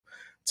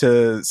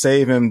to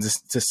save him,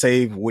 to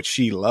save what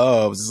she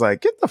loves. It's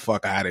like, get the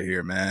fuck out of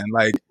here, man.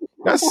 Like,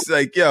 that's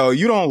like, yo,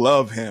 you don't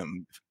love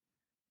him.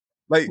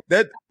 Like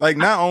that, like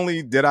not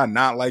only did I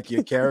not like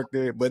your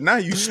character, but now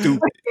you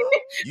stupid.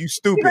 You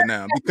stupid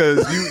now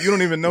because you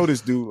don't even know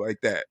this dude like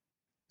that.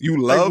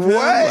 You love him?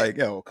 Like,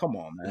 yo, come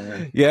on,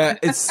 man. Yeah,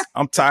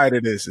 I'm tired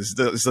of this.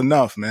 It's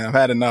enough, man. I've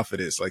had enough of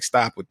this. Like,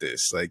 stop with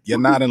this. Like, you're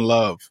not in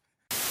love.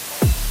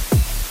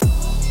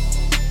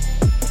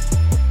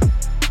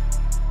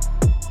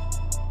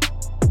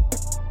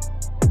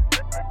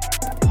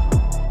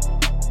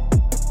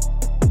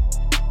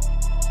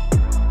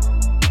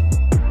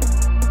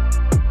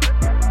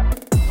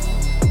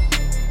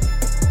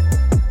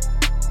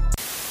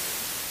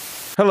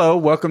 Hello,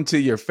 welcome to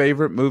Your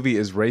Favorite Movie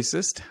is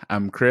Racist.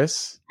 I'm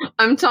Chris.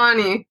 I'm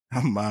Tawny.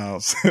 I'm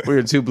Miles.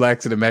 We're two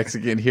blacks and a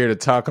Mexican here to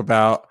talk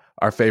about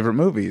our favorite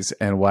movies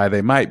and why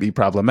they might be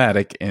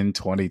problematic in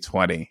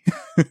 2020.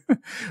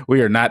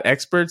 We are not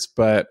experts,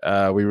 but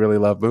we really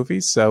love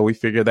movies, so we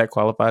figured that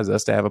qualifies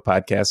us to have a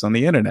podcast on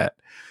the internet.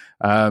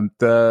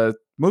 The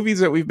movies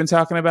that we've been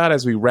talking about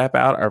as we wrap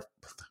up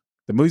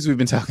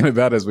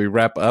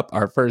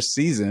our first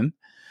season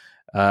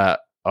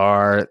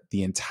are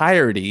the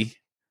entirety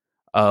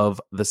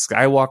of the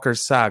Skywalker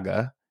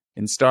saga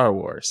in Star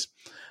Wars.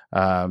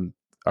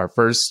 Our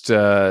first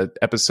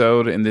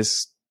episode in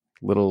this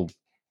little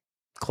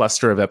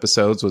cluster of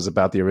episodes was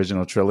about the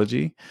original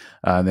trilogy.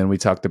 And then we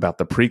talked about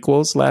the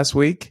prequels last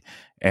week.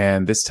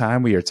 And this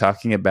time we are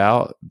talking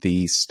about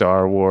the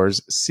Star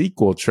Wars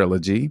Sequel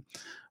Trilogy.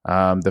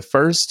 The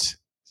first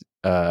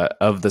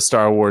of the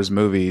Star Wars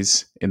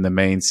movies in the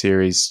main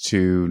series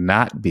to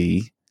not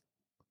be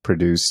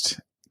produced,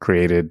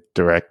 created,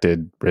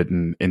 directed,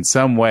 written in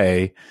some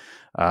way,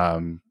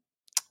 worked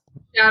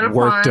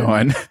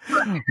on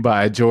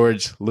by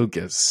George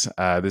Lucas.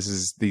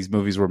 These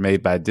movies were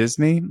made by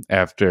Disney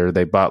after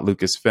they bought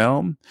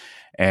Lucasfilm,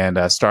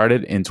 and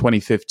started in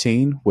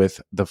 2015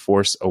 with The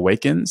Force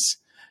Awakens,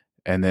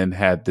 and then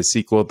had the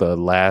sequel, The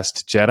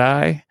Last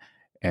Jedi,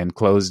 and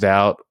closed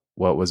out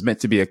what was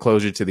meant to be a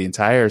closure to the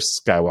entire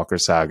Skywalker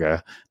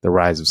saga, The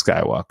Rise of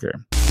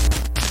Skywalker.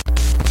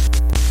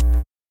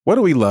 What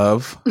do we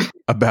love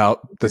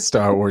about the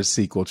Star Wars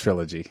Sequel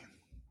Trilogy?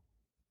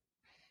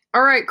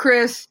 All right,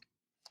 Chris,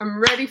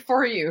 I'm ready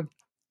for you.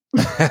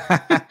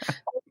 I'm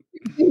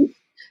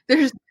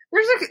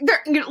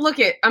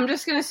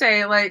just going to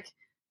say, like,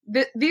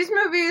 these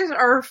movies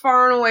are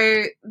far and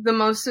away the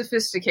most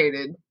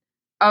sophisticated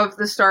of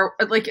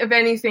of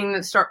anything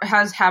that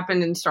has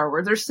happened in Star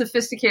Wars. They're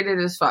sophisticated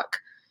as fuck.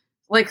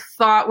 Like,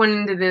 thought went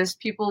into this.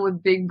 People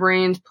with big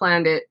brains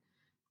planned it.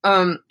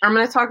 I'm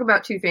going to talk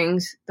about two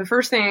things. The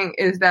first thing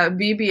is that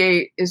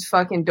BB-8 is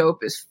fucking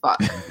dope as fuck.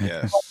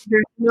 Yes.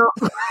 There's no...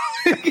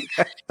 I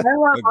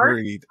love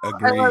Agreed.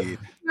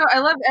 I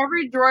love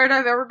every droid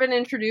I've ever been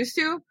introduced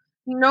to.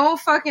 No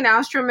fucking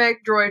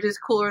astromech droid is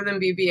cooler than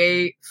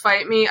BB-8.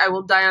 Fight me, I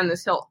will die on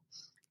this hill.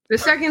 The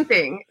second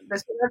thing,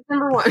 that's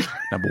number one.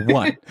 Number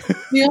one.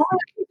 The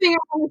only thing I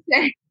want to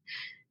say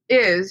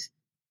is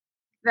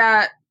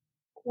that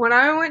when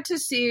I went to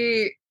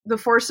see The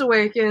Force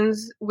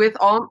Awakens with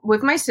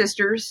my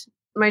sisters,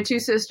 my two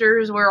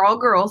sisters, we're all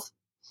girls,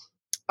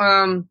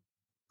 in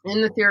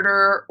the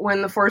theater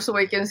when The Force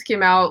Awakens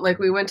came out. Like,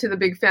 we went to the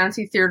big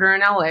fancy theater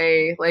in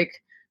LA.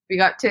 Like, we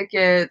got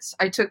tickets.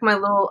 I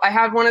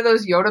had one of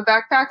those Yoda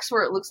backpacks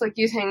where it looks like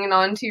he's hanging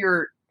on to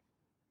your,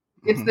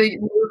 it's the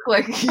look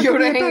like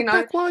Yoda hanging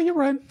on while you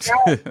run.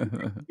 Yeah.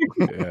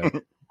 Yeah. I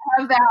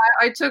have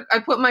that. I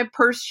put my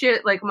purse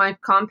shit, like my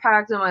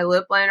compact and my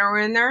lip liner were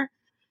in there.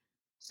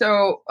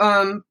 So,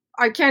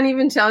 I can't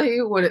even tell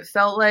you what it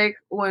felt like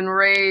when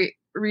Rey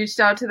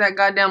reached out to that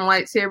goddamn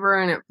lightsaber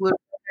and it flew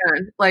her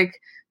hand. Like,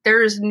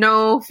 there is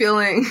no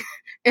feeling.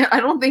 I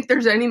don't think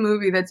there's any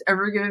movie that's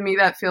ever given me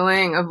that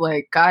feeling of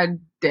like, God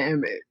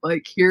damn it.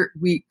 Like, here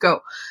we go.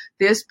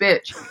 This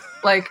bitch.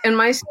 Like, and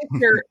my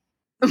sister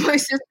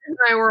and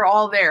I were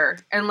all there.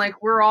 And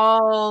like, we're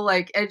all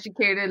like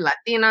educated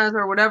Latinas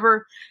or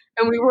whatever.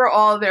 And we were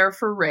all there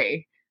for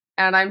Rey.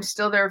 And I'm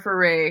still there for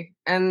Rey.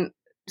 And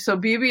so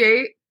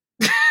BB-8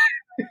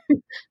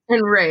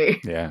 and Rey.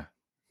 Yeah.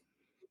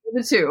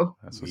 The two.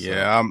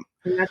 Yeah,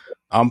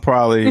 I'm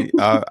probably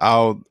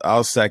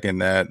I'll second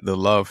that. The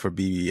love for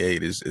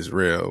BB-8 is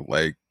real.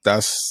 Like,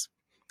 that's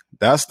the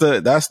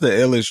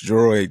illest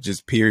droid,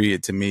 just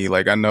period, to me.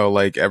 Like, I know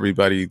like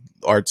everybody,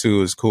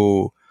 R2 is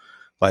cool,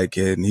 like,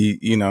 and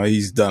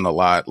he's done a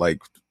lot,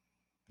 like,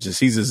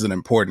 he's just an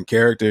important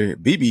character.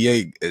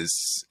 BB-8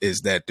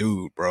 is that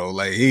dude, bro.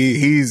 Like,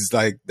 he's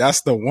like,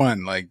 that's the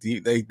one. Like,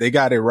 they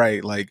got it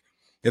right. Like,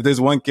 if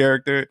there's one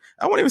character,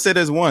 I won't even say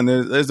there's one.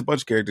 There's a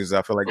bunch of characters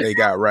I feel like they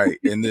got right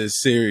in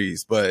this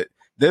series, but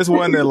there's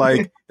one that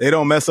like they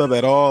don't mess up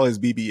at all, is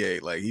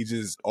BB-8. Like, he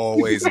just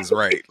always is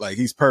right. Like,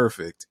 he's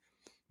perfect.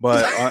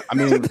 But I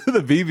mean,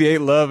 the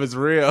BB-8 love is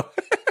real.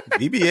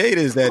 BB-8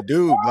 is that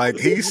dude. Like,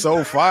 he's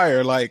so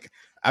fire. Like,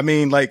 I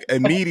mean, like,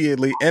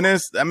 immediately, and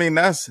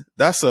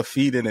that's a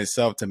feat in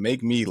itself to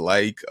make me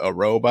like a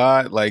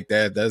robot, like,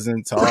 that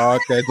doesn't talk,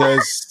 that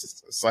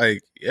does It's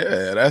like,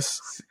 yeah, that's.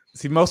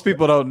 See, most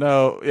people don't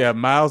know. Yeah,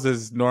 Miles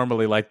is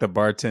normally like the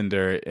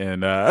bartender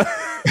in at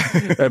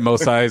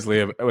Mos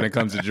Eisley when it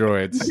comes to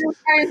droids. You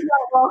guys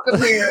not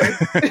welcome here.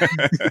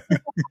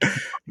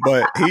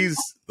 But he's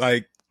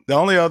like the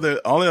only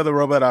other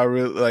robot I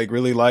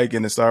really like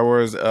in the Star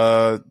Wars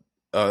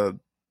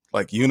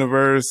like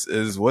universe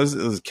is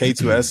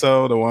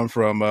K2SO, the one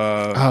from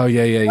oh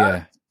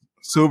yeah.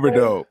 Super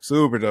dope.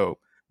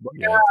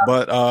 Yeah.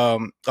 But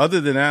other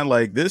than that,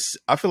 like this,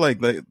 I feel like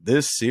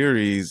this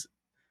series,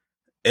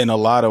 in a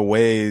lot of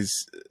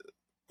ways,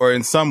 or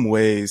in some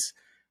ways,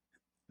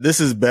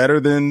 this is better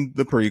than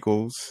the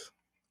prequels.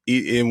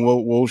 And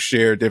we'll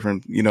share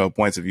different,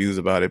 points of views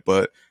about it,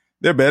 but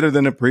they're better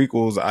than the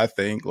prequels. I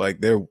think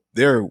like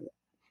they're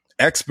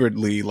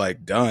expertly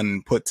like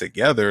done, put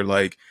together.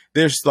 Like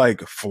there's like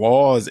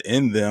flaws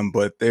in them,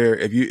 but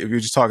if you're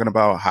just talking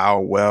about how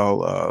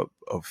well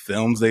of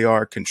films they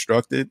are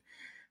constructed,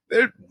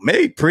 they're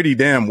made pretty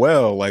damn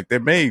well. Like they're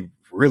made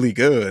really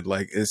good.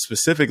 Like it's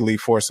specifically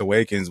Force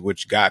Awakens,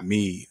 which got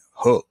me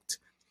hooked.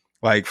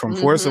 Like from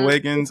Force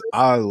Awakens,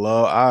 I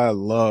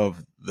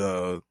love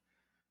the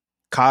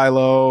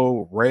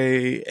Kylo,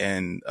 Rey,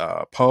 and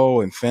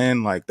Poe and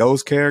Finn. Like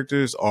those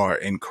characters are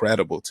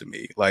incredible to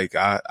me. Like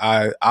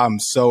I'm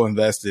so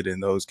invested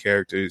in those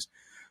characters,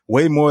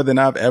 way more than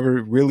I've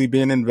ever really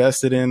been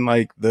invested in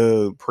like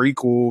the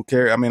prequel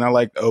character. I mean, I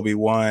like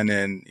Obi-Wan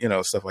and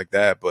stuff like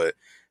that, but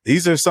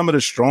these are some of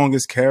the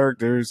strongest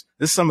characters.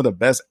 This is some of the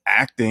best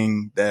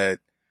acting that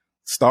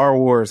Star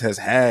Wars has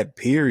had,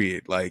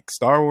 period. Like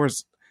Star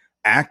Wars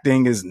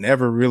acting is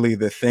never really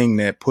the thing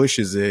that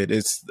pushes it.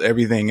 It's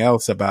everything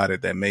else about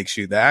it that makes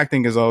you. The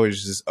acting is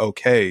always just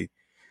okay.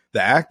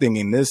 The acting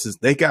in this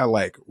they got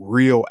like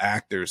real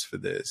actors for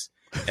this.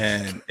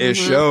 And it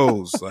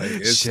shows like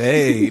it's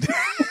shade.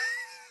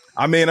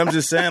 I mean, I'm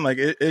just saying, like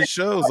it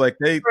shows like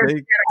they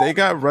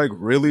got like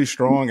really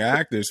strong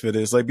actors for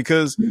this. Like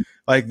because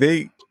like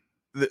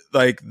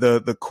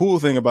the cool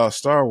thing about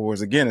Star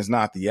Wars, again, is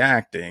not the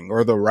acting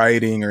or the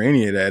writing or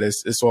any of that.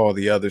 It's all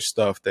the other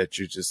stuff that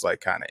you're just like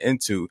kind of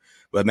into.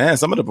 But man,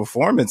 some of the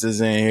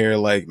performances in here,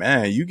 like,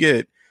 man, you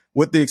get,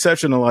 with the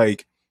exception of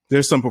like,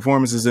 there's some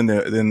performances in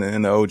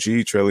the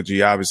OG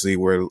trilogy, obviously,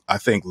 where I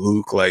think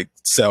Luke like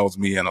sells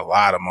me in a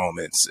lot of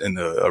moments in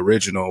the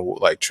original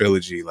like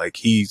trilogy. Like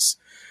he's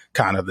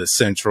kind of the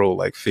central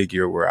like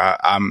figure where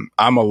I'm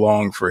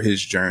along for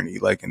his journey,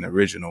 like in the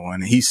original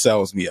one. He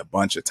sells me a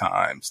bunch of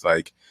times.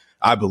 Like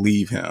I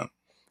believe him.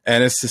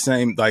 And it's the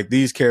same, like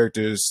these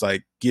characters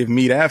like give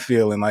me that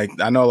feeling. Like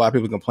I know a lot of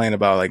people complain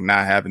about like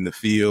not having the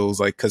feels,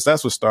 like, cause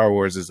that's what Star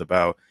Wars is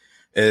about.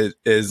 It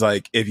is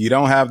like, if you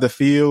don't have the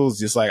feels,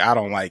 just like, I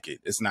don't like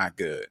it. It's not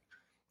good.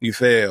 You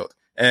failed.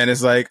 And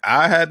it's like,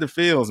 I had the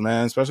feels,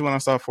 man, especially when I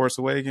saw Force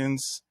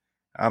Awakens.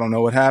 I don't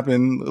know what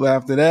happened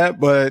after that,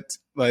 but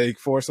like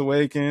Force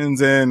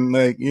Awakens and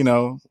like,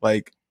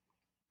 like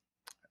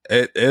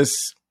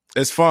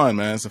it's fun,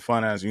 man. It's a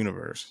fun ass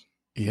universe.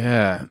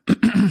 Yeah.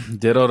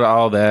 Ditto to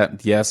all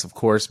that. Yes, of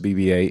course,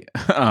 BB-8.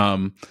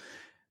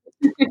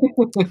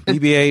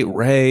 BB-8,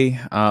 Rey,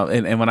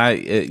 and when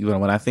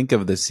I think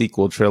of the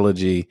sequel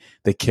trilogy,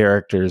 the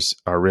characters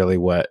are really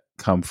what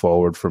come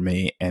forward for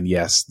me. And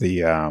yes,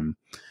 the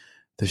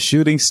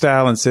shooting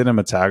style and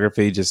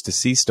cinematography, just to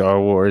see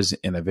Star Wars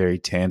in a very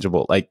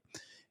tangible, like,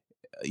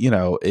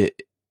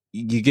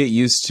 you get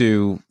used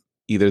to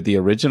either the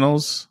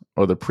originals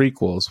or the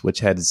prequels,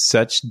 which had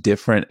such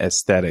different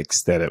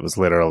aesthetics that it was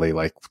literally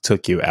like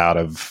took you out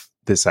of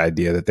this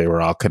idea that they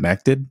were all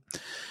connected.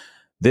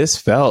 This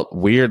felt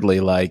weirdly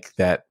like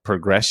that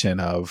progression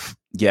of,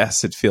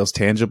 yes, it feels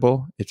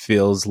tangible, it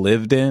feels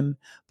lived in,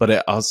 but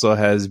it also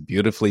has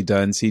beautifully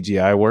done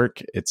CGI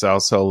work. It's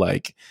also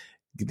like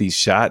these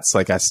shots,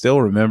 like I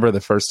still remember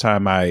the first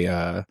time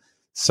I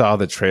saw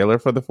the trailer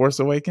for The Force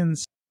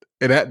Awakens.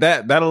 And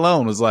that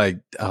alone was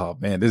like, oh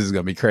man, this is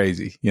gonna be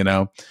crazy.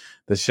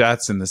 The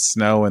shots in the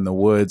snow in the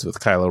woods with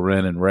Kylo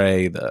Ren and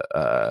Rey,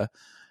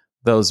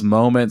 those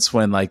moments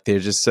when like they're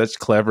just such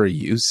clever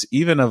use,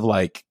 even of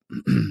like,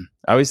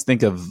 I always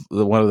think of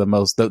one of the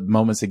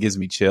moments that gives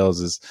me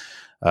chills is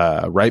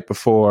right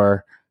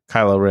before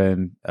Kylo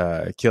Ren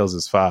kills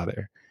his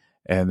father.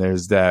 And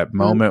there's that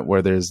moment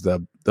where there's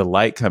the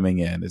light coming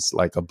in. It's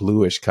like a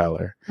bluish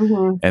color.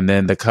 And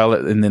then the color,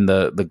 and then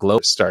the glow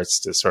starts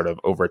to sort of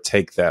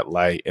overtake that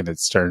light and it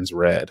turns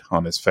red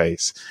on his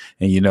face.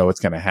 And what's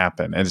going to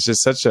happen. And it's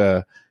just such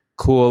a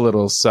cool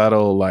little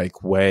subtle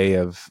like way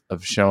of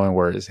showing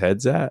where his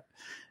head's at.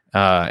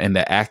 And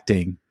the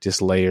acting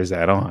just layers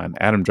that on.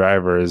 Adam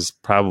Driver is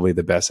probably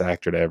the best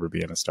actor to ever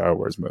be in a Star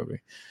Wars movie.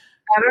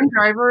 Adam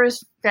Driver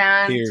is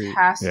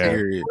fantastic.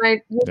 Period.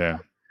 Like, yeah.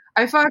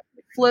 I fucking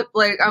flip.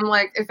 Like, I'm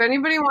like, if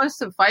anybody wants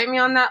to fight me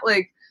on that,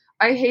 like,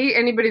 I hate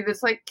anybody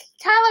that's like,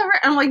 Kylo Ren.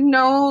 I'm like,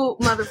 no,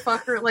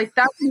 motherfucker. Like,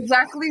 that's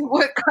exactly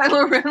what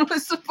Kylo Ren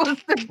was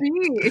supposed to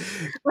be.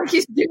 Like,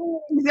 he's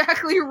doing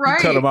exactly right.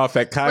 You cut him off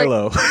at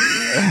Kylo.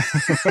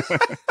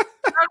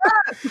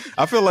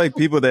 I feel like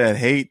people that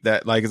hate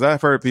that, like, because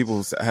I've heard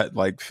people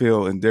like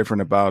feel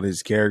indifferent about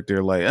his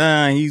character,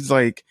 like, he's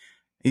like,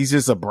 he's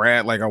just a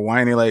brat, like a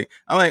whiny, like,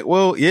 I'm like,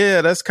 well,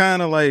 yeah, that's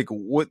kind of like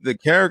what the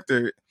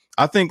character,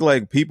 I think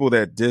like people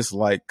that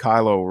dislike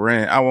Kylo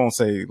Ren, I won't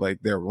say like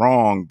they're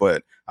wrong,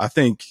 but I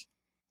think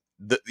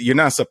you're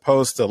not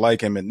supposed to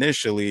like him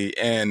initially.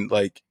 And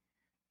like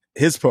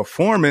his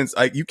performance,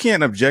 like you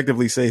can't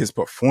objectively say his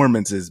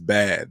performance is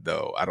bad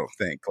though. I don't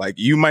think, like,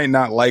 you might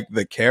not like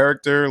the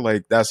character,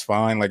 like that's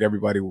fine. Like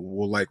everybody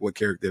will like what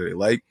character they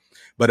like,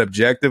 but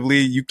objectively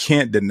you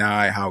can't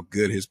deny how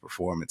good his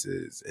performance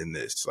is in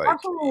this. Like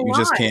Absolutely you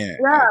just not. can't.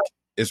 Yeah. Like,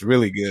 it's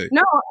really good.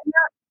 No,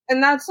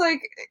 and that's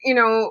like, you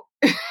know,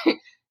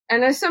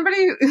 and as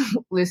somebody,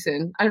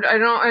 listen, I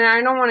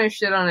don't want to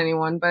shit on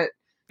anyone, but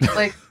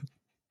like,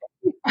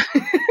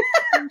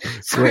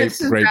 great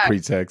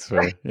pretext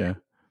for yeah.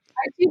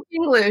 I teach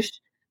English,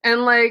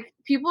 and like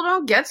people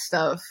don't get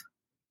stuff.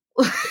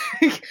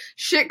 Like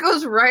shit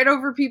goes right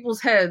over people's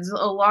heads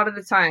a lot of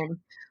the time.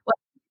 Like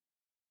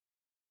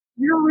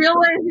you're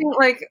realizing,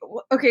 like,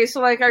 okay,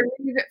 so like I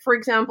read, for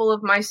example,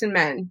 of Mice and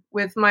Men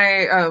with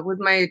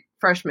my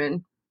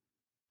freshmen,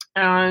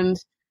 and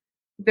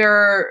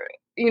they're,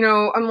 you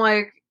know, I'm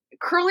like,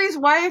 Curly's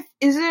wife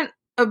isn't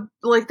a,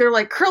 like, they're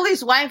like,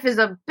 Curly's wife is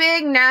a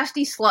big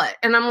nasty slut,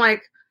 and I'm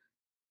like,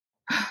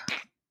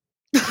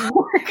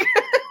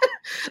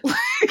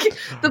 like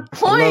the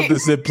point. I love the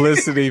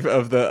simplicity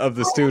of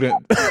the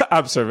student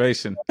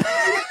observation.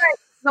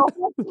 The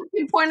whole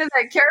point of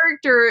that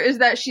character is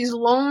that she's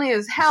lonely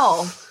as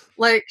hell.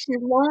 Like she's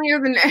lonelier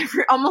than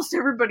almost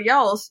everybody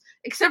else,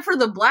 except for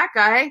the black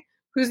guy,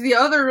 who's the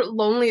other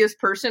loneliest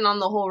person on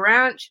the whole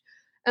ranch.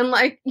 And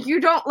like, you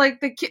don't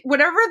like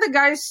whatever the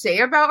guys say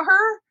about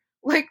her,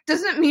 like,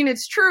 doesn't mean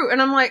it's true.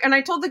 And I'm like, and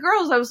I told the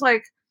girls, I was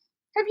like,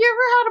 have you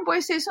ever had a boy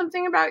say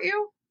something about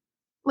you?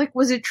 Like,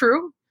 was it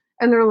true?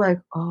 And they're like,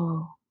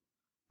 oh.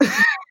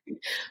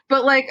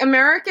 But like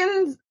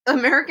American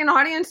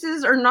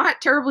audiences are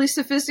not terribly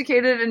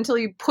sophisticated until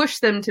you push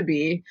them to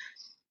be.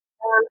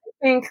 I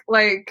think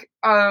like,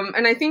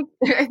 and I think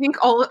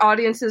all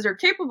audiences are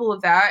capable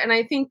of that. And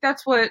I think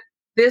that's what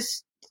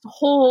this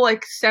whole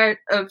like set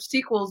of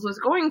sequels was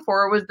going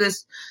for, was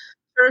this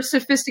sort of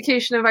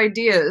sophistication of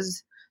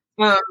ideas.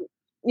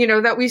 You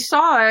know, that we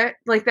saw it,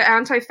 like the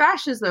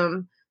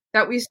anti-fascism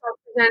that we saw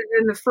presented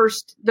in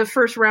the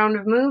first round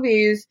of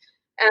movies,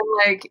 and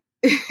like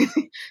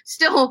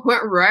still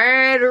went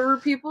right over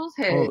people's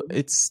heads. Well,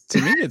 it's,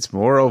 to me, it's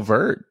more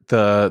overt.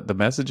 The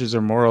messages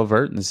are more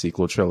overt in the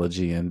sequel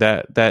trilogy, and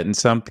that in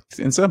some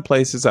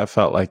places I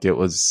felt like it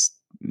was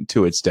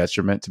to its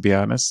detriment, to be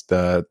honest.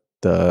 The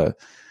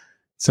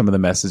some of the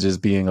messages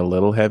being a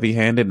little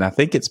heavy-handed, and I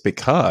think it's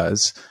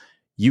because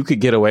you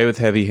could get away with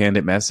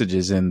heavy-handed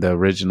messages in the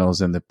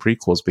originals and the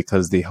prequels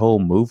because the whole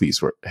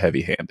movies were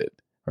heavy-handed,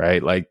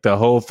 right? Like the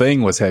whole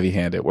thing was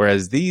heavy-handed,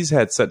 whereas these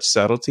had such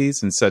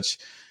subtleties and such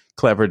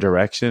clever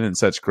direction and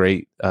such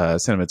great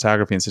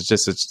cinematography and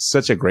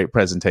such a great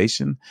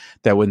presentation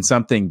that when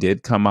something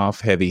did come off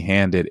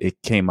heavy-handed,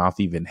 it came off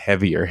even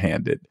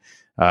heavier-handed.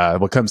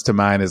 What comes to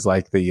mind is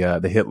like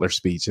the Hitler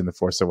speech in The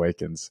Force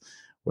Awakens,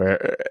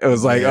 where it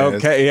was like,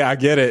 okay, yeah, I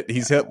get it.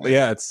 He's Hitler.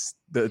 Yeah, it's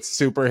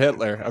super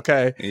Hitler.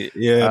 Okay.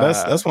 Yeah,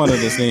 that's one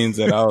of the scenes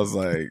that I was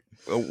like,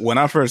 when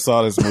I first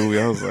saw this movie,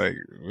 I was like,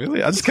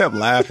 really? I just kept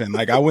laughing.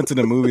 Like I went to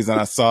the movies and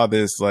I saw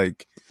this,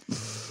 like,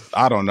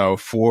 I don't know,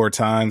 4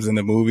 times in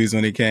the movies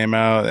when it came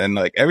out. And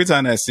like every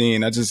time that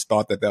scene, I just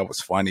thought that was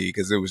funny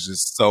because it was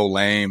just so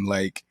lame.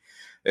 Like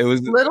it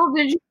was. Little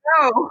did you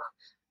know,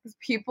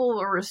 people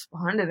will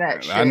respond to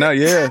that shit. I know.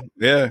 Yeah.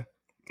 Yeah.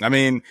 I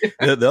mean,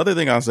 the other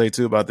thing I'll say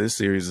too about this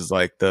series is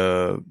like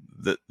the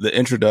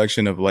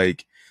introduction of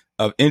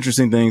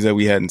interesting things that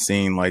we hadn't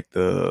seen, like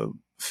the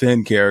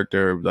Finn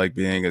character, like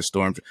being a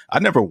stormtrooper. I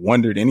never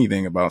wondered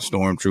anything about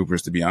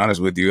stormtroopers, to be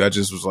honest with you. I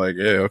just was like,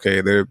 yeah,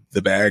 okay, they're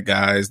the bad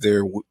guys.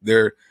 They're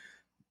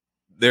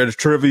the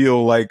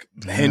trivial like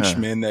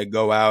henchmen that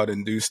go out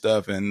and do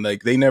stuff, and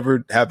like they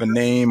never have a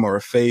name or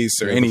a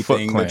face or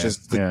anything. But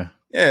just they're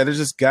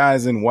just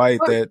guys in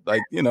white that,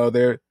 like, you know,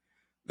 they're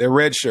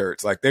red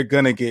shirts. Like they're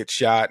gonna get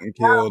shot and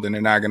killed, and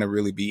they're not gonna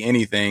really be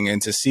anything.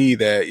 And to see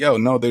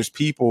that, there's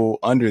people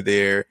under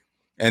there,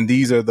 and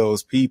these are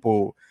those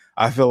people.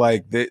 I feel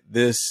like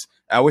this.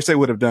 I wish they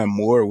would have done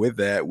more with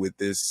that. With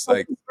this,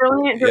 like,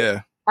 brilliant,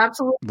 yeah,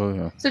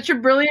 absolutely, such a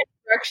brilliant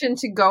direction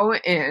to go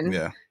in.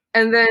 Yeah,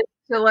 and then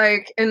to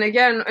like, and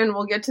again, and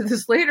we'll get to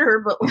this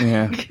later, but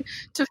like,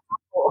 to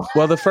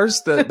well, the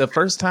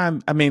first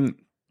time, I mean,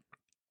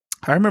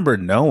 I remember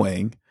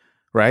knowing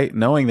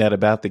that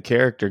about the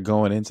character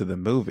going into the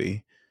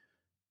movie,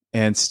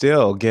 and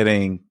still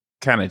getting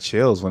kind of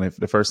chills when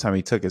the first time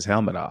he took his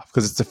helmet off,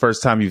 because it's the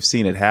first time you've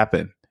seen it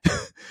happen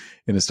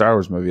in a Star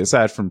Wars movie,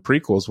 aside from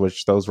prequels,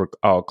 which those were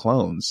all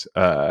clones.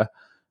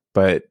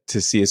 But to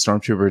see a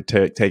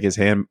stormtrooper take his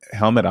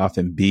helmet off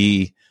and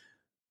be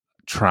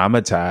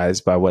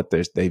traumatized by what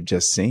they've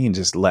just seen,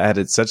 just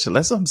added such.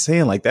 That's what I'm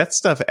saying. Like that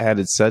stuff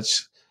added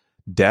such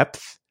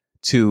depth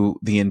to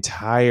the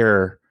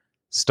entire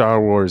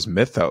Star Wars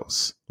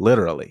mythos.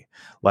 Literally,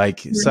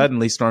 like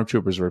suddenly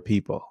stormtroopers were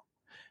people.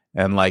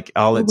 and like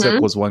all it took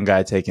Mhm. was one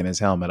guy taking his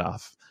helmet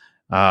off.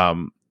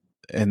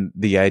 And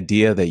the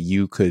idea that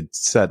you could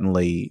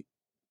suddenly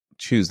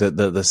choose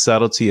the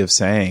subtlety of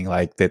saying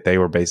like that they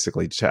were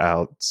basically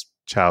child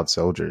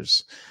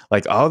soldiers,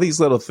 like all these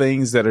little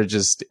things that are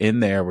just in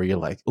there where you're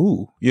like,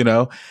 ooh, you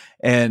know,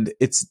 and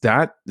it's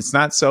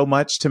not so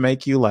much to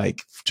make you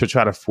like to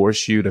try to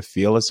force you to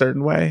feel a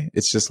certain way.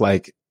 It's just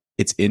like,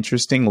 it's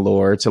interesting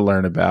lore to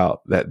learn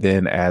about that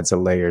then adds a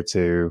layer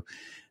to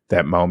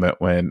that moment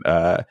when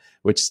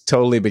which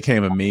totally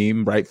became a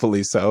meme,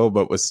 rightfully so,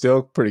 but was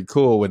still pretty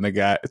cool when the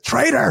guy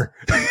traitor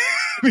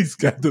he's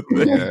got the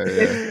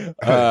thing.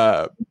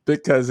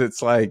 Because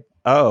it's like,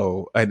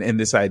 oh, and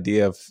this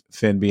idea of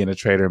Finn being a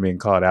traitor and being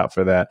called out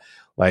for that,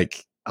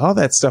 like all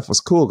that stuff was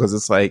cool because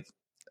it's like,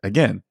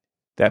 again,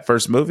 that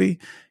first movie,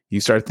 you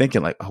start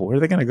thinking like, oh, where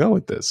are they going to go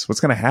with this? What's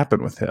going to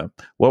happen with him?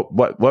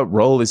 What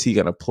role is he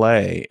going to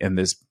play in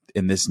this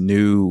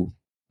new?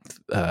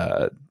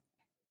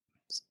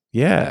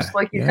 Just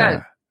like you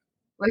said,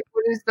 like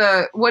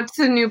what's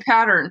the new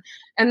pattern?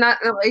 And that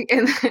like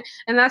and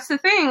that's the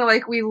thing.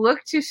 Like we look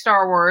to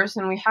Star Wars,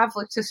 and we have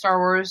looked to Star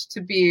Wars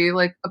to be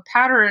like a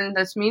pattern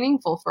that's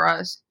meaningful for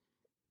us,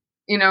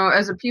 you know,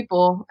 as a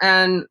people.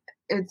 And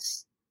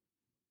it's,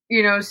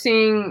 you know,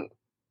 seeing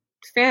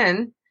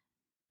Finn,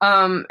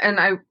 and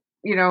I,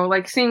 you know,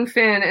 like seeing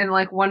Finn and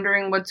like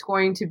wondering what's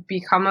going to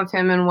become of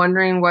him and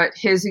wondering what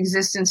his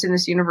existence in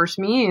this universe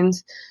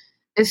means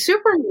is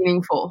super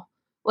meaningful,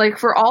 like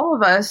for all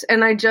of us.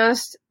 And I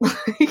just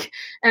like,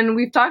 and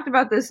we've talked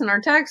about this in our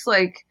text,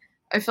 like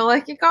I feel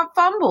like it got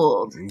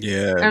fumbled.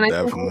 Yeah, and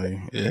definitely.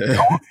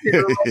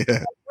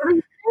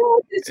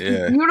 This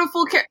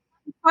beautiful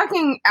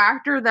fucking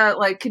actor that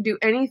like could do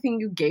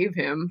anything you gave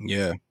him.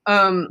 Yeah.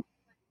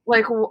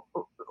 Like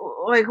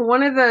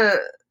one of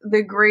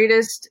the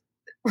greatest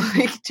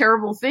like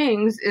terrible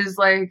things is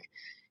like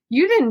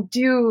you didn't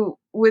do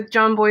with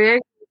John Boyega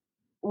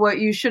what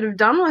you should have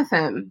done with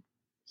him.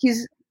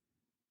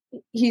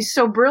 He's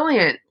so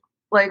brilliant.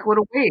 Like, what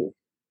a waste.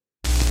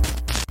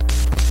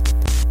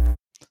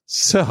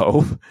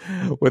 So,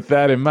 with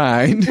that in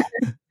mind,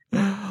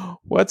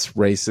 what's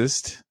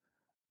racist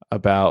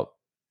about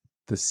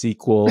the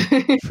sequel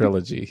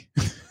trilogy?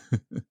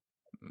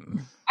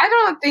 I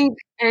don't think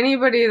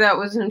anybody that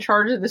was in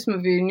charge of this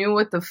movie knew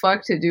what the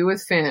fuck to do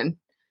with Finn.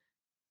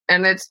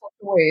 And it's such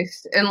a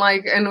waste. And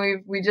like, and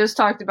we just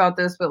talked about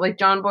this, but like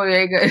John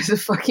Boyega is a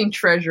fucking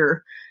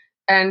treasure.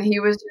 And he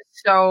was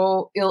just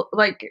so ill,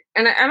 like,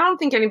 and I don't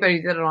think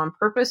anybody did it on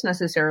purpose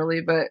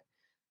necessarily, but,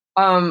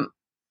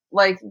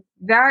 like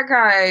that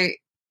guy,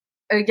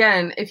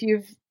 again, if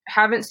you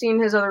haven't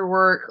seen his other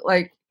work,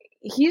 like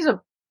he's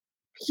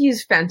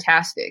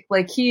fantastic.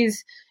 Like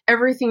he's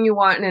everything you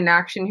want in an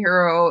action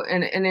hero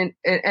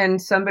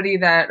and somebody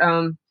that,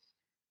 and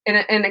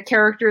a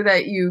character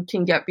that you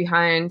can get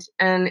behind.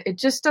 And it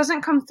just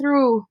doesn't come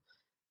through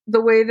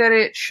the way that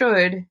it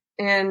should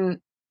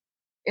in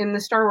the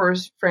Star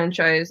Wars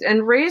franchise.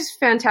 And Rey's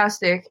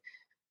fantastic.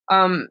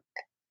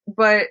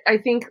 But I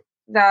think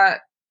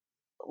that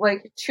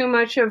like too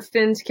much of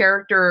Finn's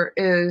character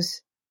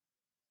involves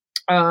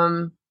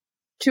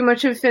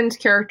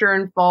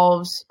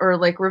or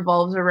like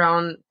revolves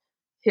around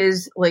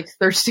his like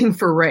thirsting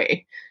for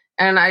Rey.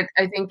 And I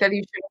think that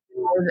he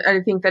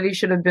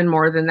should have been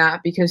more than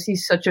that because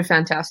he's such a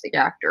fantastic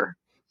actor.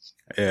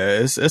 Yeah,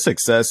 it's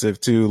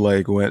excessive too.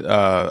 Like when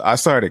I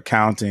started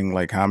counting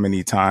like how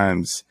many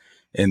times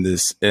in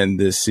this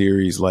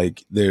series,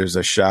 like there's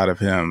a shot of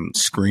him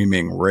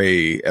screaming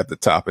Rey at the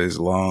top of his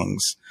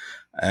lungs.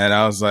 And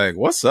I was like,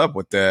 what's up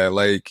with that?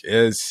 Like,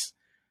 it's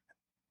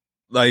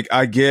like,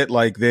 I get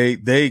like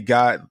they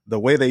got the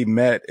way they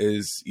met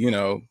is, you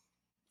know,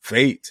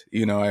 fate,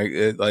 you know,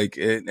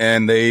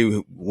 and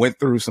they went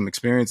through some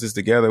experiences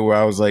together where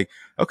I was like,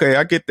 okay,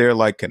 I get their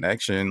like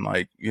connection,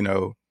 like, you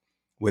know,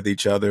 with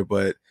each other.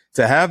 But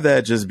to have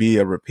that just be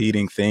a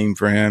repeating theme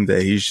for him,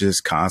 that he's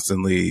just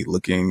constantly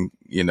looking,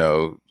 you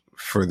know,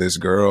 for this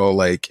girl,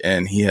 like,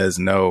 and he has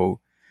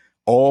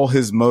all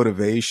his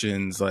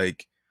motivations,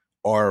 like,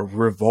 are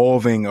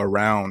revolving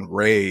around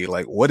Rey.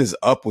 Like, what is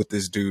up with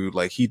this dude?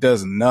 Like, he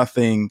does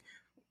nothing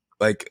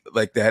like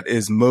that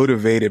is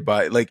motivated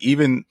by, like,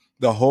 even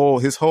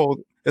his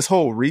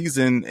whole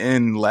reason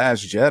in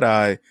Last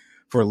Jedi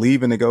for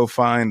leaving to go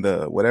find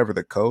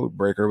the code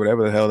breaker,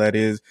 whatever the hell that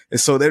is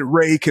so that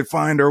Rey could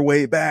find her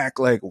way back.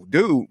 Like,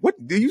 dude,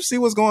 what do you see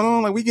what's going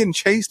on? Like, we getting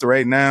chased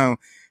right now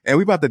and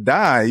we about to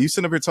die. You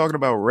sitting up here talking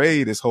about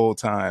Rey this whole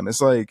time.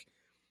 It's like,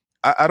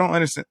 I don't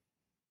understand.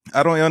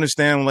 I don't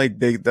understand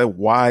like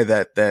why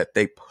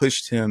they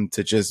pushed him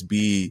to just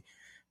be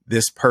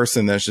this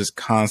person that's just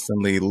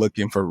constantly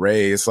looking for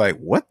Rey. It's like,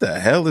 what the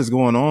hell is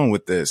going on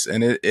with this?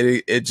 And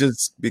it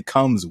just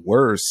becomes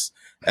worse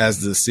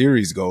as the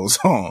series goes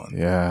on.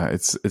 Yeah,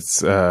 it's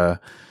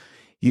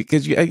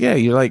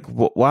you're like,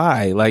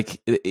 why?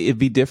 Like it'd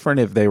be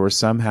different if they were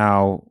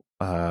somehow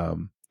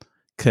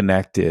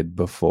connected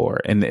before,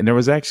 and there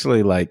was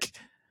actually like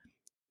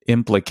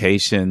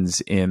implications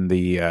in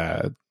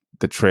the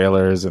the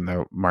trailers and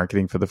the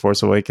marketing for The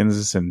Force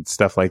Awakens and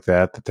stuff like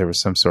that, that there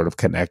was some sort of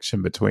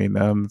connection between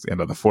them. You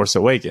know, The Force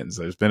Awakens,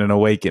 there's been an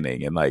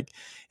awakening. And like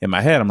in my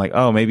head, I'm like,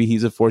 oh, maybe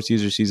he's a Force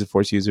user, she's a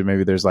Force user.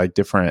 Maybe there's like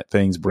different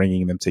things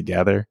bringing them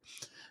together.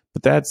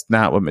 But that's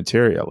not what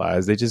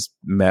materialized. They just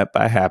met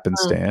by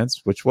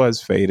happenstance, which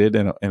was fated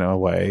in a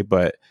way.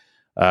 But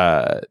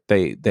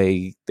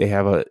they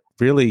have a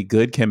really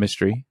good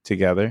chemistry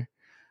together.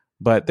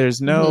 But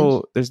there's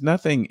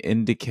nothing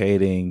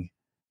indicating,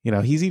 you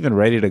know, he's even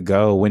ready to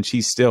go when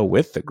she's still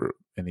with the group.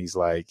 And he's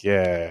like,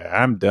 yeah,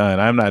 I'm done.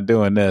 I'm not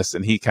doing this.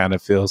 And he kind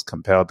of feels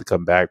compelled to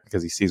come back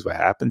because he sees what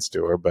happens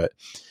to her. But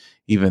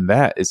even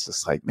that, it's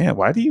just like, man,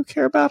 why do you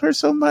care about her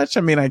so much?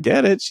 I mean, I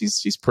get it.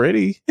 She's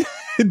pretty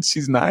and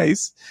she's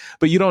nice,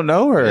 but you don't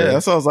know her. Yeah,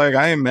 that's what I was like.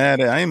 I ain't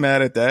mad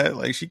at that.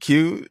 Like, she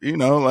cute, you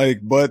know, like,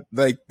 but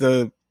like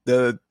the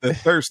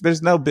thirst.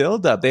 There's no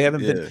build up. They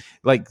haven't been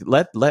like,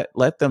 let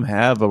them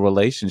have a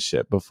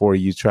relationship before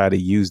you try to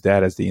use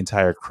that as the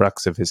entire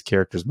crux of his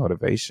character's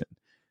motivation.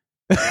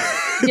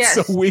 It's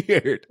so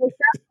weird.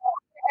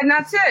 And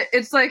that's it.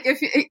 It's like,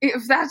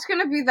 if that's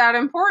going to be that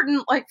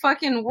important, like,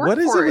 fucking work. What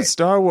is for it with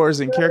Star Wars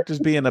and characters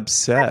being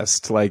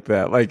obsessed like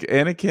that? Like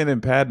Anakin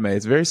and Padme,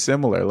 it's very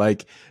similar.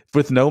 Like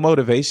with no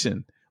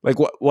motivation. Like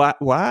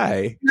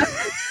why?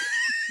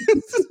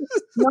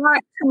 Not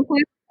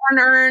completely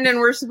unearned, and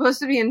we're supposed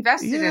to be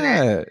invested in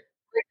it. Like,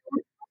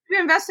 we're supposed to be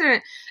invested in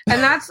it,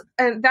 and that's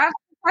the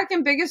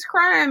fucking biggest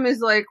crime. Is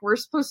like, we're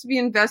supposed to be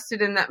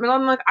invested in that. But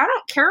I'm like, I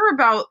don't care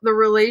about the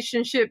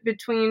relationship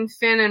between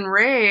Finn and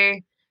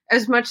Rey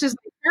as much as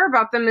I care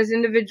about them as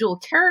individual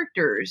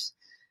characters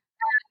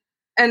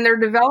and their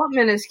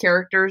development as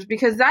characters,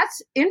 because that's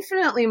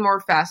infinitely more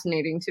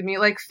fascinating to me.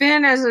 Like,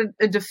 Finn as a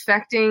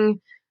defecting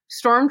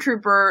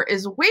stormtrooper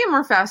is way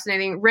more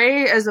fascinating.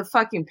 Rey as a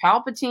fucking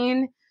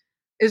Palpatine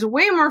is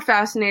way more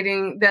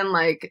fascinating than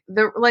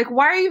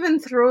why even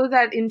throw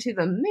that into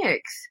the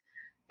mix?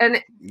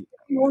 And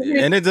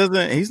it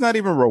doesn't. He's not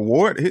even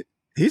rewarded.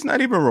 He's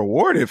not even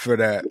rewarded for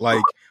that.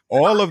 Like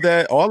all of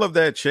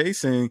that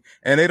chasing,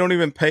 and they don't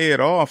even pay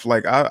it off.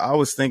 Like I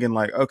was thinking,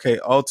 like, okay,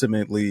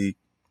 ultimately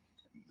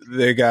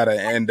they gotta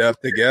end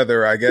up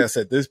together, I guess,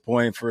 at this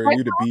point for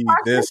you to be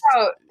this.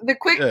 The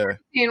quick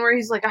scene where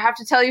he's like, I have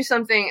to tell you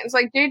something. It's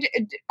like, JJ,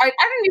 I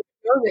didn't even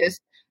know this,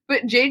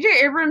 but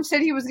JJ Abrams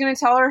said he was going to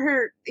tell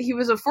her he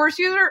was a Force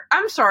user.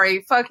 I'm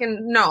sorry, fucking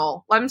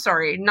no. I'm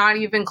sorry, not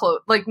even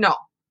close. Like, no,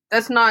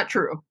 that's not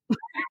true.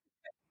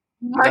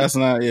 That's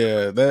not,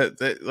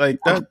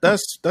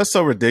 that's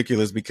so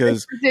ridiculous,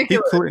 because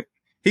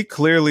he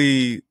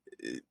clearly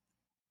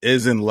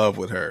is in love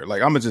with her.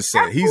 Like, I'm gonna just say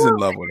Absolutely. He's in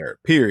love with her,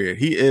 period.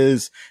 He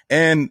is.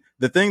 And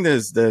the thing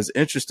that's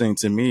interesting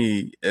to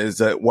me is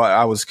that what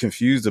I was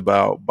confused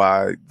about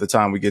by the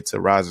time we get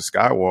to Rise of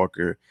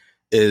Skywalker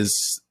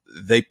is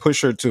they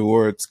push her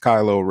towards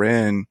Kylo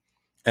Ren,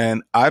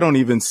 and I don't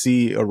even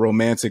see a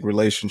romantic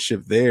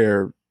relationship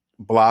there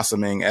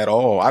blossoming at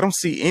all. I don't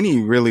see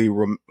any really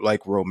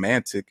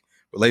romantic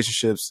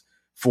relationships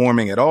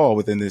forming at all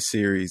within this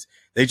series.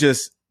 They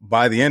just,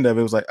 by the end of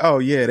it, was like, oh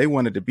yeah, they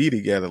wanted to be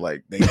together.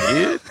 Like, they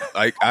did.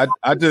 Like,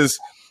 I just,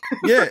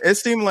 yeah, it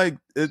seemed like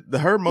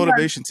her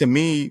motivation to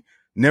me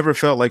never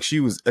felt like she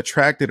was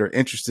attracted or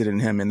interested in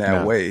him in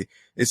that way.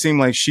 It seemed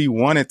like she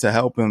wanted to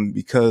help him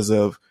because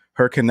of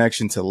her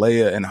connection to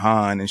Leia and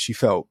Han, and she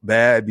felt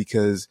bad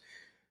because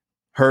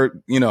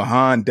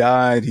Han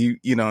died.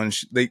 And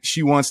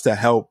she wants to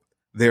help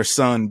their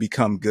son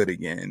become good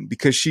again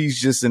because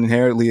she's just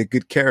inherently a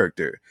good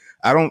character.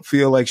 I don't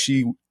feel like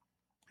she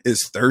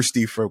is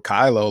thirsty for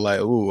Kylo.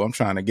 Like, ooh, I'm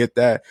trying to get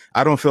that.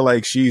 I don't feel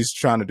like she's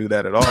trying to do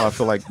that at all. I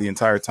feel like the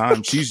entire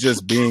time she's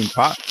just being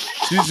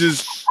She's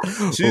just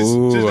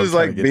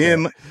like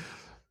being. That.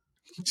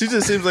 She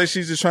just seems like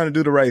she's just trying to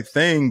do the right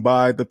thing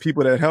by the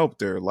people that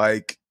helped her.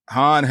 Like,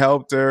 Han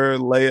helped her,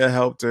 Leia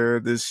helped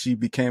her. She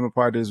became a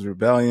part of this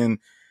rebellion.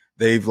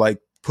 They've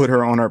put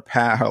her on her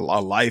path, a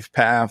life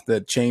path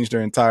that changed her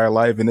entire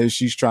life. And then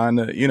she's trying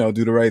to,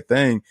 do the right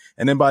thing.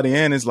 And then by the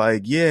end, it's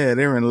like, yeah,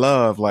 they're in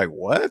love. Like,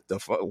 what the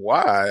fuck?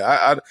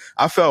 Why?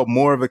 I felt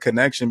more of a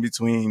connection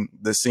between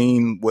the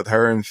scene with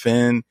her and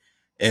Finn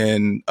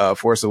in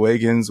Force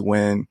Awakens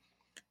when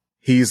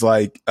he's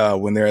when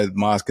they're at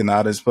Maz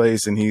Kanata's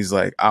place and he's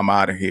like, I'm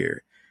out of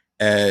here.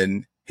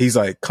 And he's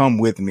like, come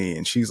with me.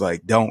 And she's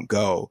like, don't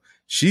go.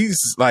 She's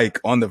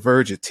on the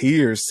verge of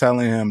tears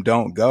telling him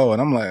don't go. And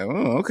I'm like,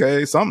 oh,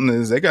 okay,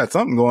 they got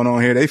something going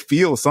on here. They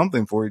feel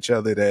something for each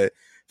other that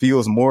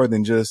feels more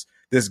than just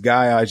this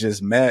guy I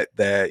just met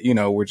that,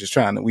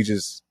 we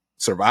just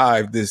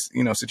survived this,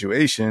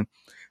 situation.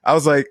 I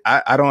was like,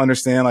 I don't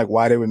understand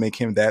why they would make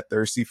him that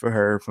thirsty for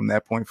her from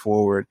that point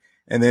forward.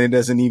 And then he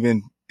doesn't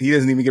even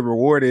get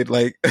rewarded.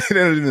 It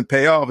doesn't even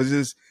pay off. It's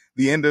just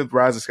the end of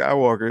Rise of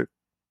Skywalker.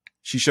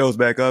 She shows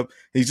back up.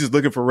 He's just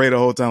looking for Rey the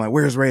whole time. Like,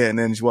 where's Rey? And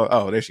then she walks,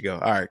 oh, there she go.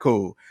 All right,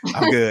 cool.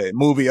 I'm good.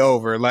 Movie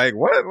over. Like,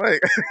 what?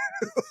 Like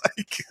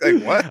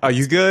what? Are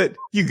you good?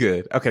 You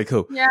good? Okay,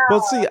 cool. Yeah.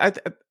 Well, see, I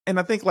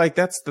think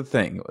that's the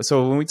thing.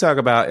 So when we talk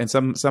about, and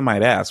some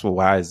might ask, well,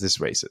 why is this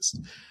racist?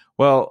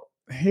 Well,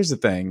 here's the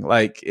thing,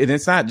 like, and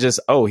it's not just,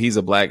 oh, he's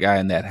a black guy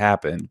and that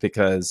happened,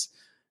 because,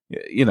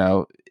 you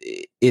know,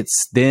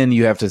 it's then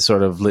you have to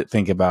sort of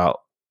think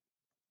about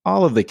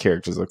all of the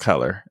characters of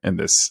color in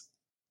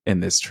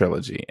this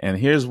trilogy. And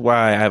here's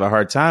why I have a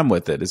hard time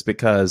with it, is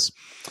because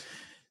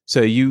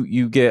so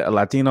you get a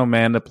Latino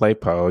man to play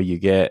Poe, you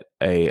get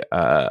a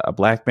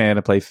black man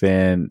to play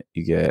Finn,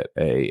 you get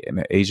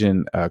an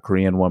Asian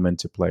Korean woman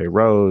to play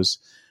Rose.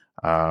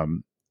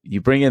 You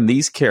bring in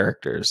these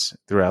characters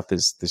throughout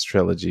this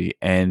trilogy,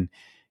 and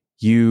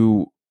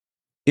you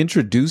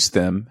introduce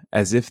them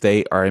as if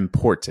they are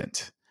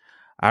important.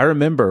 I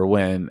remember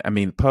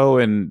Poe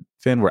and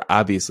Finn were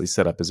obviously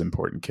set up as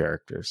important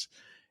characters.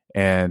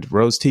 And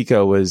Rose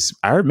Tico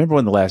I remember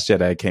when The Last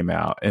Jedi came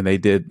out, and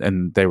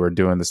they were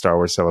doing the Star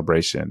Wars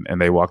celebration, and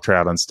they walked her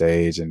out on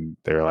stage, and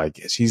they're like,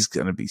 she's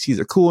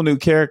a cool new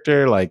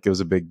character. Like, it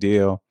was a big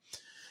deal.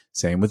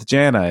 Same with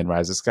Janna in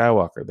Rise of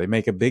Skywalker. They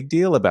make a big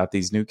deal about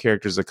these new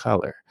characters of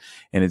color.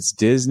 And it's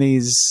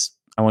Disney's,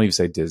 I won't even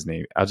say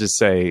Disney, I'll just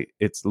say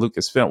it's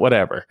Lucasfilm,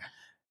 whatever.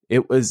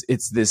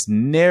 It's this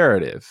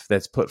narrative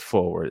that's put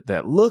forward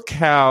that, look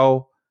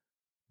how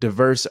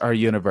diverse our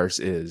universe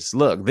is.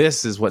 Look,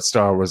 this is what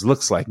Star Wars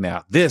looks like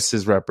now. This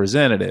is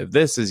representative.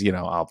 This is,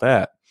 all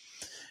that.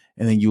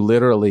 And then you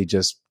literally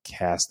just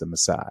cast them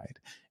aside.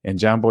 And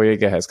John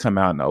Boyega has come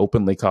out and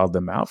openly called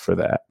them out for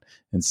that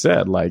and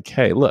said, like,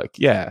 hey, look,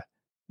 yeah,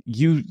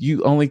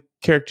 you only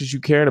characters you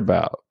cared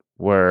about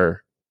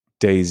were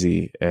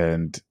Daisy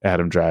and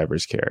Adam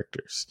Driver's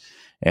characters.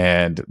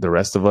 And the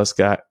rest of us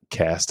got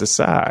cast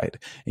aside.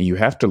 And you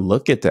have to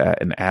look at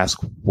that and ask,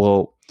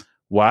 well,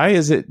 why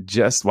is it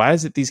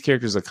these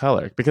characters of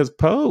color? Because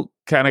Poe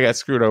kind of got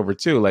screwed over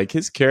too. Like,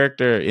 his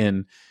character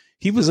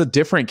he was a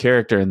different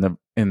character in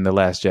the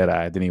Last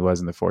Jedi than he was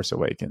in The Force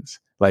Awakens.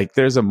 Like,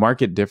 there's a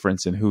marked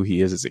difference in who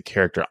he is as a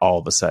character all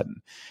of a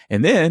sudden.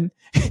 And then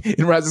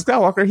in Rise of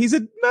Skywalker, he's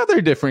another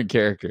different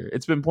character.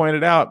 It's been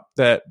pointed out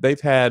that they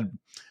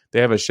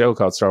have a show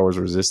called Star Wars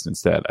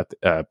Resistance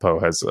that Poe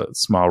has a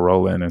small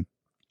role in, and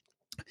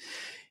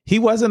he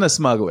wasn't a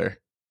smuggler.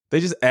 They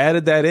just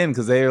added that in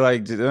because they were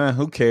like,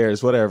 who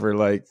cares? Whatever.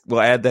 Like,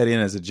 we'll add that in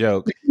as a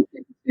joke.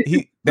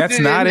 That's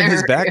not in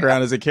his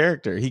background as a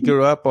character. He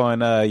grew up on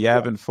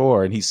Yavin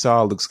 4, and he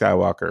saw Luke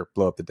Skywalker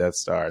blow up the Death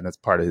Star, and that's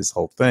part of his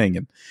whole thing.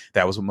 And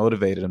that was what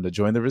motivated him to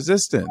join the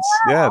Resistance.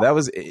 Wow. Yeah, that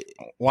was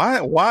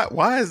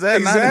why is that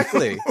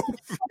exactly?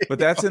 But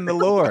that's in the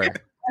lore.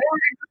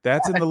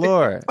 That's in the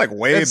lore. Like,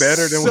 way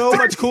better than so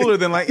much cooler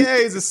than like, yeah,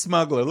 he's a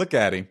smuggler. Look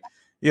at him.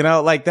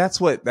 Like, that's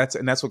what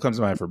comes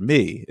to mind for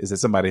me, is that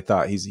somebody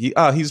thought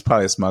he's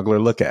probably a smuggler.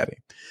 Look at him.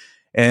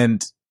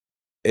 And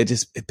it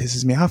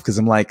pisses me off, because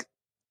I'm like,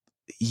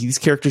 these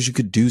characters you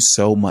could do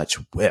so much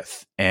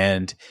with,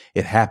 and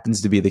it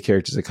happens to be the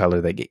characters of color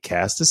that get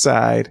cast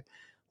aside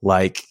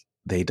like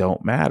they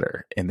don't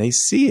matter, and they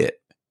see it.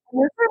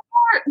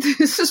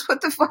 This is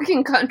what the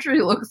fucking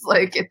country looks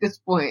like at this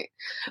point.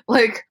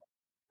 Like,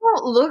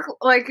 don't look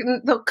like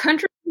the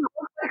country doesn't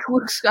look like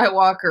Luke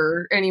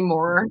Skywalker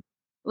anymore.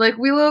 Like,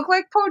 we look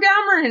like Poe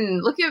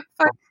Dameron. Look at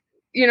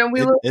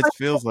it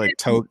feels like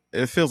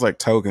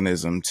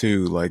tokenism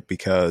too, like,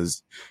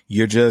 because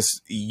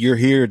you're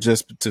here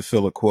just to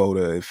fill a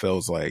quota, it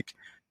feels like,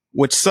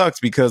 which sucks,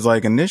 because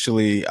like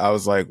initially I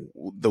was like,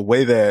 the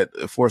way that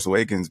Force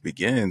Awakens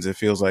begins, it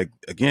feels like,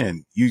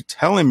 again, you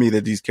telling me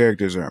that these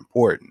characters are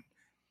important.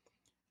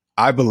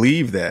 I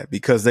believe that,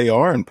 because they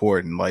are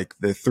important. Like,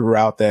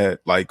 throughout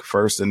that like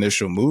first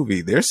initial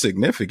movie, they're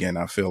significant,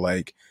 I feel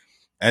like.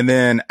 And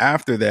then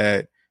after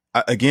that,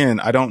 again,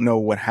 I don't know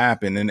what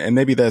happened. And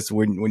maybe that's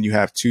when you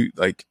have two,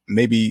 like,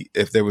 maybe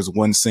if there was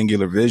one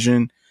singular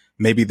vision,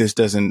 maybe this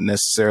doesn't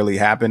necessarily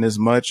happen as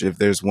much if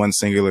there's one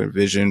singular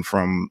vision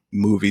from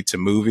movie to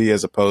movie,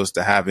 as opposed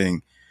to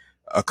having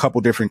a couple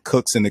different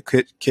cooks in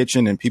the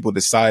kitchen and people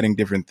deciding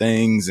different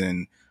things.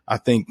 And I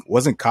think,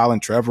 wasn't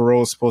Colin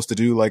Trevorrow supposed to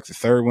do like the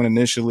third one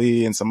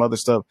initially and some other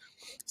stuff?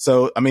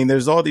 So, I mean,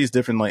 there's all these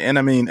different, like, and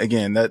I mean,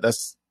 again,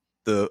 that's,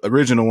 the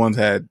original ones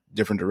had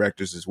different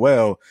directors as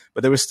well,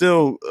 but there was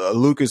still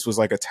Lucas was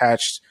like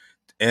attached,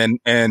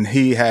 and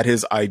he had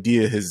his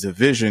idea, his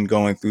vision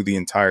going through the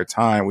entire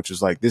time, which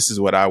was like, this is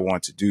what I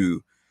want to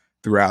do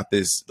throughout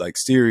this like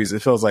series.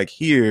 It feels like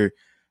here,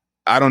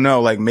 I don't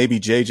know, like maybe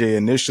JJ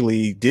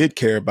initially did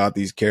care about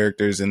these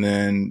characters, and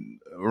then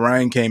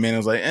Ryan came in and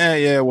was like,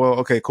 yeah, well,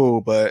 okay,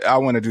 cool, but I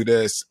want to do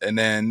this. And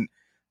then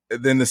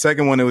the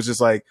second one, it was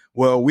just like,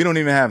 well, we don't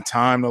even have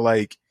time to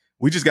like,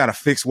 we just got to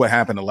fix what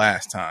happened the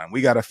last time.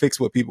 We got to fix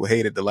what people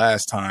hated the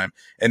last time.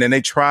 And then they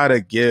try to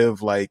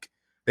give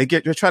they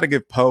try to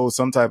give Poe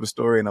some type of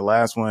story in the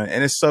last one.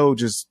 And it's so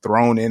just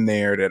thrown in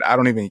there that I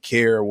don't even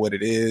care what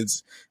it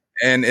is.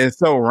 And it's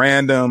so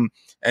random.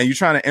 And you're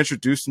trying to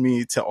introduce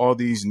me to all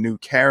these new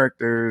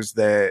characters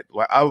that,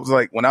 like, I was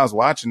like, when I was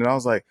watching it, I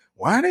was like,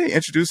 why are they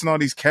introducing all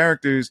these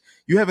characters?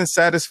 You haven't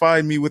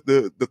satisfied me with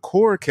the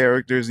core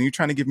characters, and you're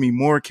trying to give me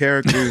more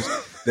characters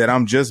that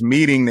I'm just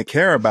meeting to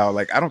care about.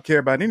 Like, I don't care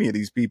about any of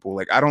these people.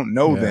 Like, I don't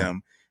know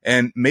them.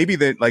 And maybe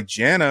that like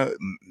Jana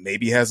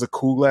maybe has a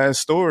cool ass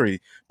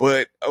story,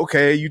 but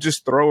okay, you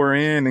just throw her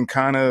in and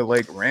kind of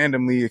like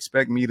randomly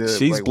expect me to.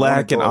 She's like,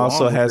 black and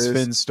also has this.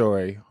 Finn's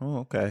story. Oh,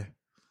 okay.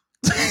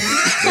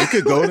 They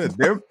could go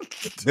to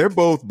they're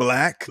both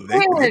black.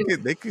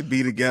 They could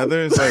be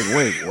together. It's like,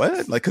 wait,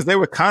 what? Like, because they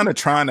were kind of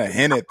trying to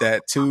hint at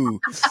that too,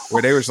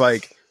 where they was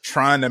like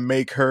trying to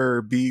make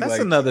her be That's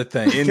like another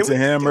thing into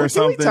him or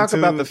something. Can we talk too?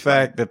 about the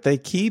fact that they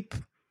keep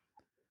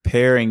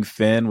pairing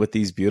Finn with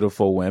these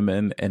beautiful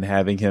women and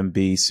having him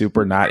be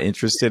super not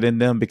interested in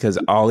them because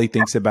all he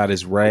thinks about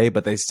is Rey,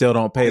 but they still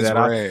don't pay that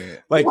off.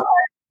 Like,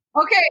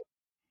 okay,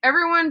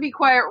 everyone, be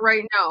quiet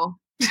right now.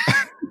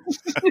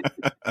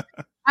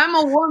 I'm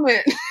a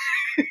woman.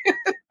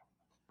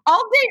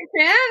 I'll date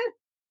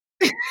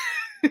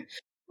Finn.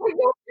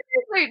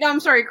 Wait, no, I'm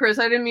sorry, Chris.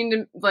 I didn't mean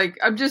to. Like,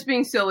 I'm just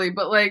being silly,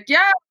 but like,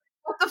 yeah,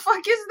 what the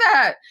fuck is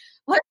that?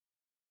 Like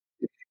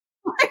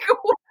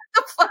what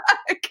the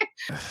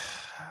fuck?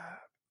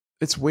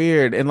 It's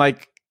weird, and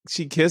like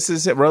she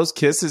kisses him. Rose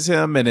kisses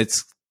him, and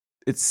it's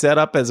set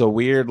up as a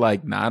weird,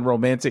 like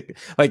non-romantic.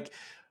 Like,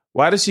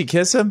 why does she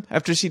kiss him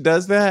after she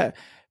does that?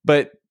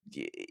 But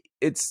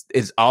it's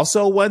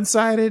also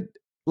one-sided.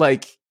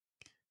 Like,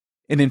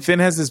 and then Finn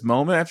has this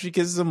moment after she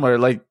kisses him where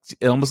like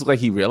it almost looks like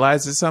he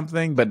realizes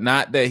something, but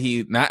not that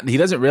he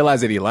doesn't realize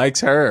that he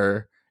likes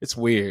her. It's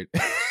weird.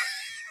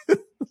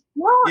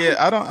 Yeah,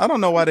 I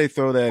don't know why they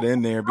throw that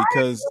in there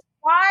because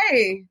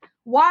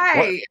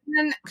why?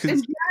 And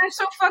Jana's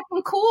so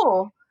fucking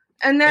cool,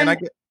 and then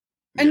nothing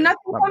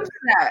comes of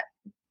that.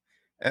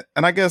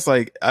 And I guess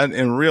like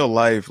in real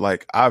life,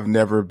 like I've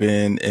never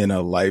been in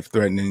a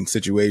life-threatening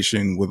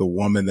situation with a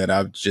woman that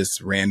I've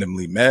just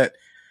randomly met.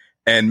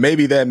 And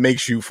maybe that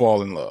makes you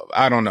fall in love.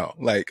 I don't know.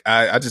 Like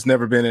I just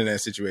never been in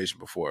that situation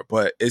before,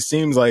 but it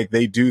seems like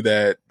they do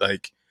that.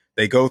 Like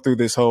they go through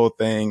this whole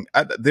thing.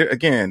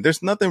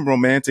 There's nothing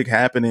romantic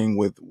happening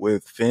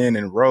with Finn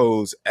and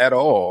Rose at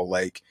all.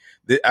 Like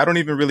I don't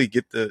even really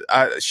get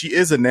she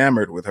is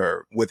enamored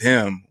with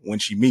him when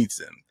she meets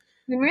him.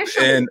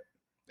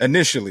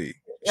 Initially.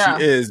 Yeah.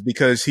 She is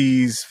because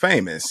he's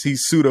famous.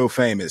 He's pseudo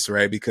famous,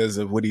 right? Because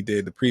of what he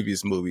did the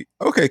previous movie.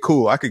 Okay,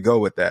 cool. I could go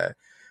with that.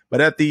 But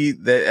at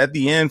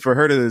the end, for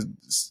her to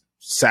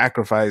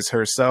sacrifice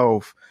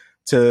herself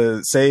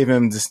to save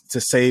him, to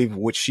save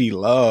what she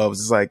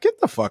loves, it's like, get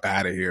the fuck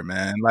out of here,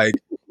 man. Like,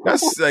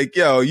 that's like,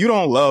 yo, you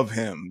don't love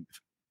him.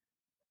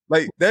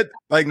 Like that,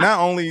 like not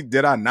only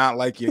did I not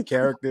like your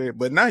character,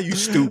 but now you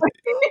stupid.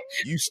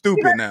 You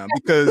stupid now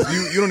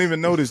because you don't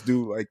even know this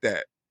dude like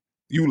that.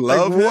 You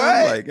love him?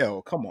 Like,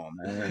 yo, come on,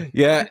 man.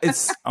 Yeah,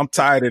 I'm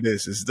tired of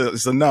this.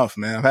 It's enough,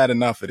 man. I've had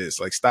enough of this.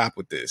 Like, stop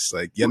with this.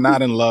 Like, you're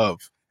not in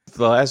love.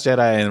 The Last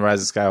Jedi and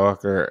Rise of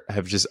Skywalker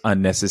have just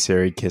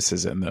unnecessary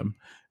kisses in them.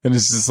 And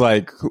it's just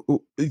like,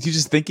 you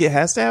just think it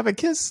has to have a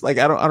kiss? Like,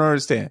 I don't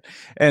understand.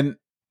 And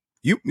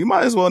you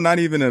might as well not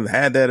even have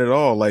had that at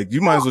all. Like, you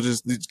might as well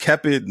just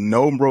kept it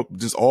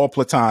just all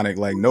platonic.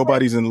 Like,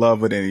 nobody's in love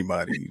with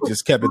anybody. You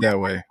just kept it that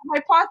way. My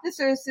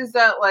hypothesis is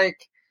that,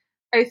 like,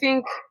 I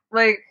think,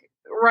 like,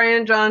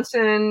 Rian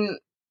Johnson,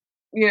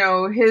 you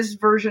know, his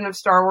version of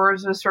Star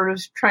Wars was sort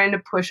of trying to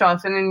push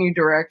off in a new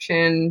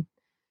direction.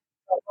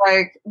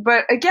 Like,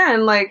 but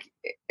again, like,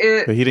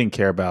 but he didn't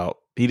care about.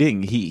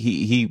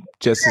 He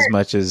just as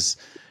much as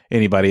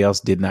anybody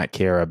else did not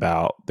care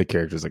about the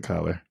characters of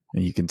color,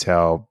 and you can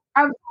tell.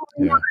 Absolutely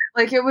not.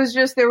 Like, it was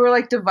just they were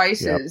like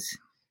devices.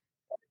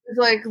 Yep. It's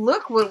like,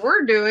 look what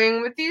we're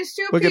doing with these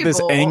two. Look people. At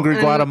this angry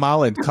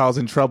Guatemalan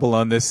causing trouble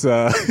on this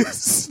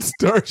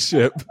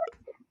starship.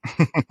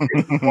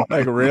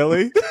 Like,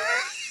 really?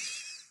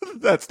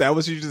 That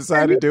was you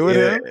decided to do with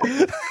him?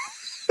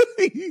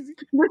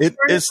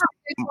 It's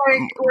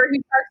like where he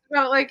talks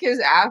about like his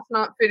ass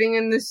not fitting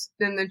in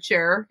the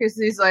chair because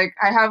he's like,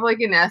 I have like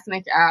an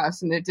ethnic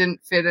ass and it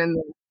didn't fit in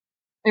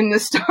the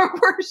Star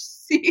Wars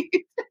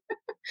seat.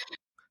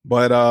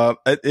 But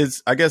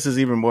I guess it's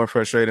even more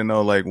frustrating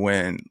though, like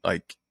when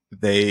like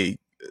they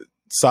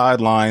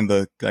sideline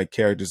the like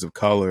characters of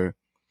color,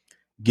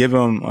 give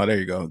them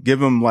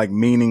like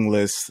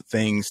meaningless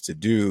things to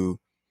do.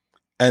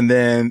 And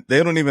then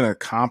they don't even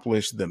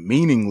accomplish the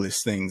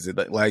meaningless things.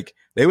 Like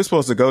they were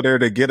supposed to go there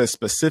to get a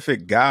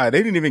specific guy. They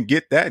didn't even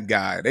get that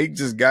guy. They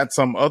just got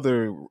some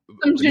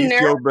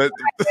generic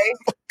guy.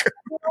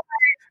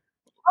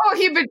 Oh,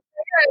 he betrayed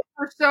us.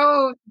 We're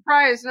so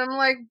surprised. And I'm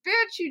like,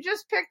 bitch, you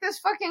just picked this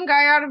fucking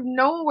guy out of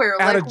nowhere.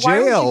 Out of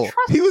jail.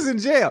 He was in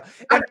jail.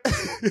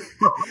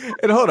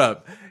 And hold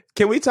up.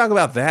 Can we talk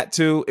about that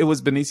too? It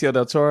was Benicio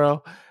del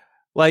Toro.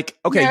 Like,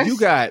 okay, yes. You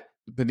got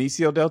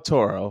Benicio del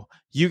Toro.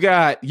 You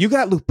got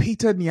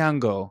Lupita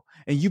Nyong'o,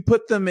 and you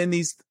put them in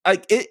these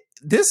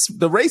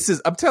the races.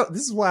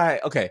 This is why.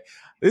 Okay,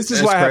 this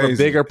is why I have a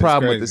bigger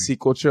problem with the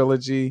sequel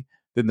trilogy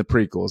than the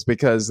prequels,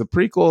 because the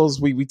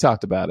prequels we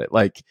talked about it.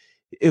 Like,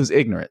 it was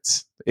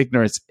ignorance.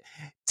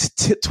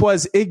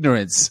 Twas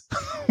ignorance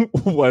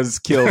was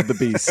killed the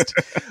beast.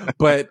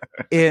 But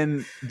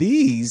in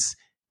these,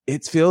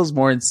 it feels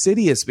more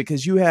insidious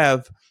because you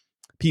have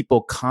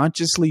people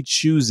consciously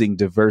choosing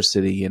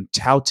diversity and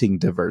touting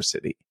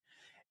diversity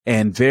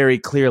and very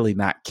clearly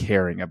not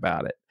caring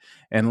about it.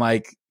 And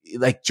like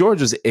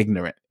George was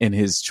ignorant in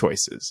his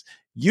choices.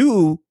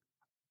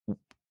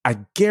 I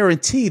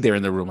guarantee they're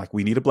in the room like,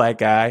 we need a black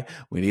guy,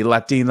 we need a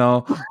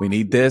Latino, we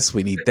need this,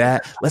 we need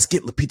that. Let's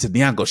get Lupita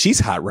Nyong'o. She's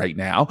hot right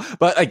now.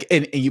 But like,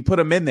 and you put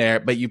them in there,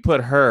 but you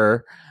put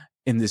her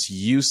in this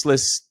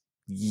useless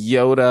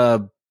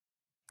Yoda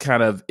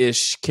kind of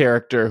ish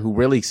character who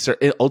really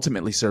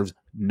ultimately serves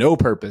no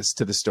purpose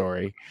to the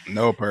story.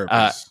 No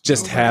purpose.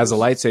 Just has a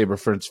lightsaber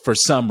for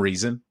some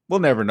reason.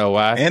 We'll never know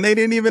why. And they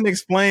didn't even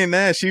explain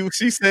that.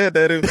 She said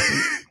that it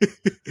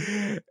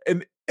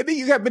and then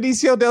you got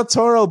Benicio del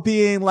Toro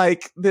being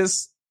like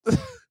this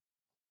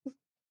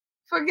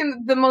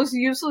fucking the most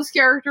useless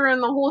character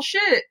in the whole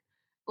shit.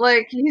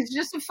 Like, he's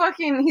just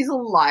he's a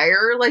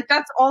liar. Like,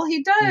 that's all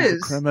he does. He's a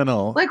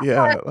criminal. Like,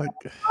 yeah, what?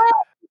 He's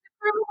a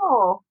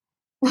criminal.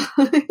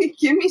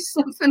 Give me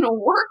something to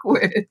work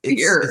with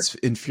here. It's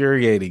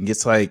infuriating.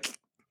 It's like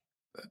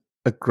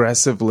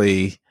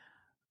aggressively,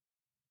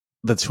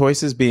 the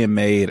choices being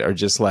made are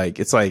just like,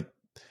 it's like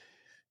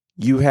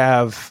you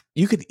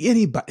could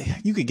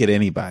get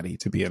anybody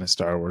to be in a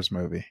Star Wars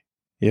movie.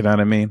 You know what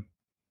I mean?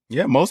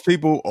 Yeah, most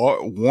people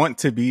want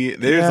to be.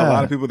 There's a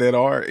lot of people that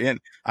are, and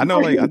I know,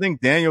 like, I think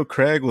Daniel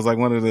Craig was like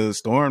one of the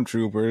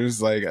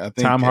stormtroopers. Like, I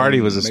think Tom Hardy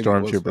was a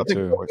stormtrooper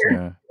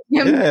too.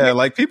 Yeah,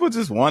 like people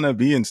just want to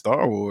be in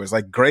Star Wars.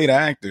 Like, great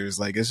actors.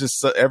 Like, it's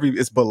just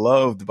it's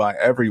beloved by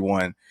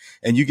everyone.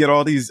 And you get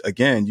all these.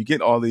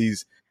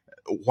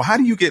 Why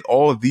do you get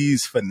all of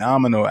these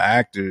phenomenal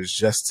actors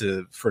just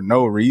for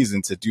no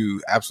reason to do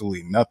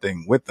absolutely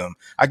nothing with them?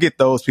 I get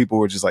those people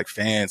who are just like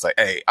fans, like,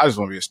 hey, I just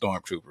want to be a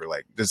stormtrooper.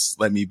 Like, just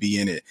let me be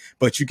in it.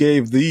 But you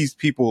gave these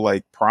people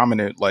like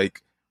prominent,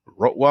 like,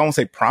 well, I won't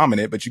say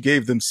prominent, but you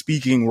gave them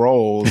speaking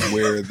roles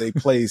where they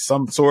play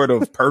some sort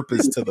of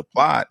purpose to the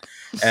plot.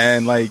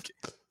 And like,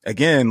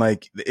 again,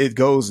 like, it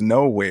goes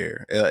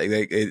nowhere.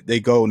 They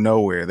go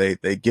nowhere.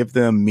 They give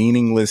them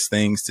meaningless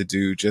things to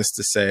do just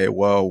to say,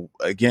 well,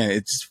 again,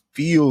 it just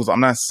feels, I'm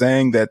not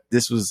saying that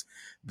this was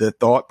the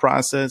thought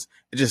process.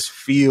 It just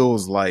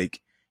feels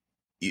like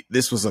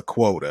this was a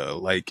quota.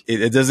 Like,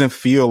 it doesn't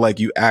feel like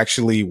you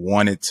actually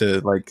wanted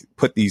to like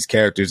put these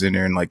characters in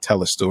there and like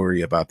tell a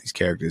story about these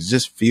characters. It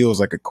just feels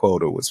like a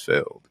quota was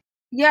filled.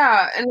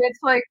 Yeah. And it's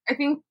like, I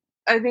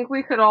think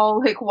we could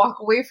all like walk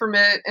away from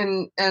it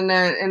and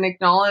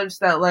acknowledge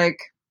that like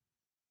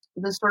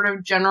the sort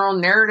of general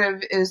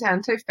narrative is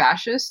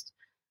anti-fascist.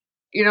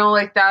 You know,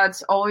 like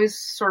that's always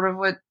sort of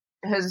what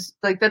has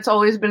like that's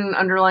always been an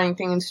underlying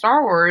thing in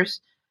Star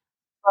Wars.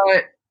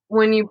 But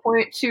when you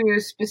point to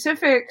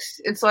specifics,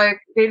 it's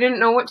like they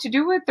didn't know what to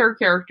do with their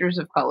characters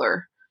of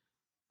color.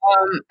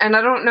 And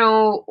I don't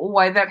know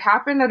why that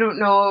happened. I don't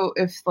know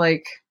if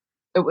like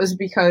it was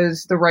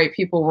because the right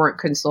people weren't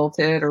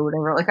consulted or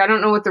whatever. Like, I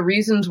don't know what the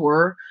reasons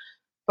were,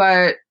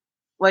 but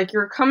like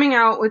you're coming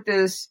out with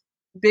this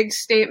big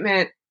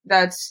statement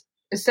that's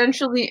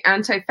essentially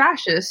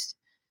anti-fascist,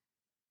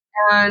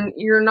 and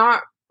you're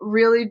not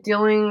really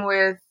dealing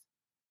with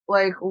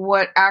like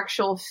what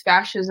actual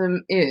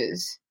fascism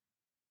is.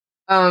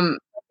 And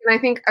I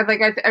think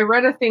like I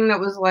read a thing that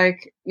was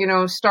like, you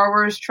know, Star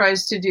Wars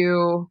tries to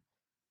do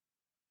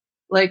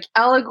like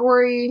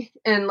allegory,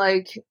 and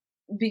like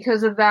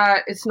because of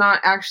that, it's not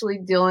actually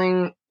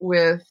dealing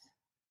with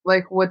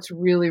like what's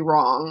really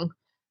wrong.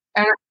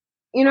 And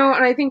you know,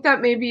 and I think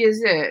that maybe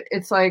is it.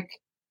 It's like,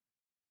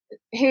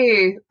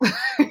 hey,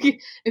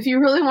 if you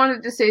really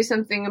wanted to say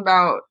something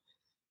about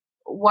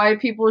why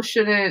people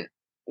shouldn't,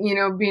 you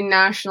know, be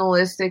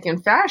nationalistic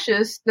and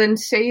fascist, then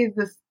say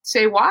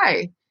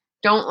why.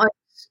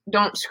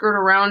 Don't skirt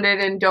around it,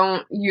 and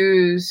don't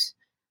use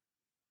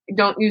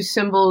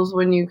symbols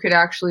when you could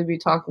actually be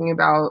talking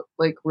about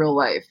like real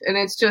life. And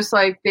it's just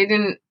like they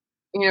didn't,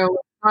 you know,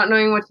 not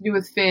knowing what to do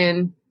with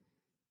Finn.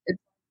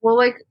 Well,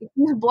 like,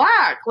 he's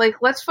black. Like,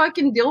 let's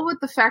fucking deal with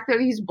the fact that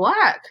he's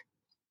black.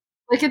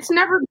 Like, it's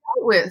never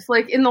dealt with.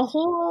 Like, in the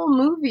whole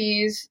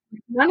movies,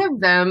 none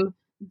of them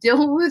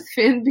deal with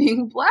Finn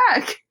being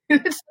black.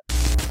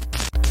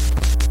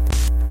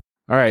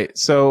 All right.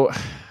 So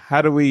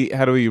how do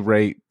we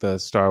rate the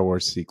Star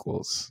Wars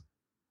sequels?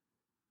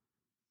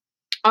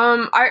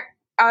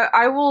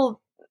 I will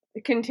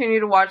continue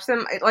to watch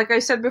them. Like I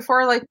said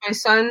before, like my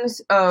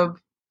sons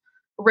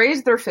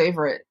Rey's their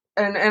favorite.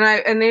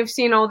 And they've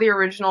seen all the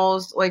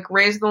originals. Like,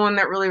 Rey's the one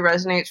that really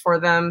resonates for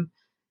them.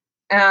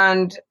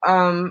 And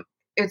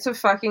it's a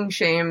fucking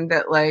shame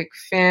that like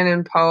Finn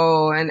and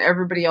Poe and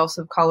everybody else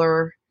of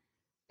color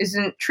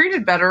isn't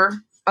treated better.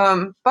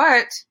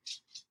 But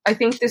I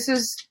think this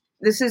is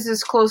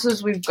as close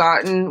as we've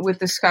gotten with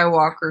the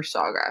Skywalker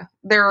saga.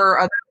 There are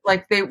other,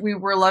 like we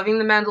were loving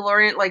The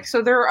Mandalorian, like,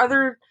 so there are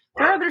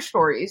other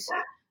stories.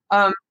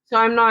 So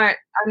I'm not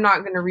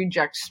going to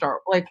reject Star.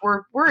 Like,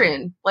 we're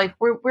in. Like,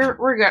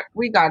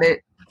 we got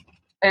it,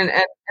 and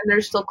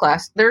they're still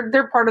class.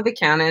 They're part of the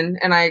canon,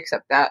 and I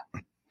accept that.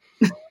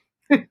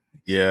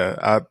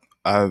 Yeah,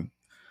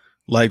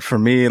 Like for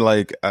me,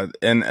 like,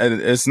 and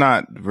it's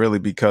not really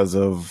because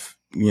of,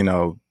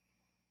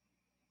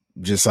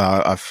 just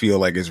I feel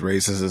like it's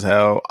racist as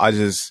hell.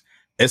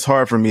 It's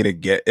hard for me to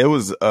get. It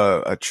was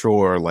a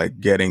chore, like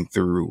getting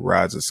through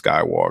Rise of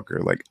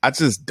Skywalker. Like I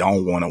just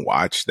don't want to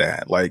watch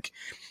that. Like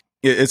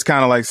it's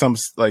kind of like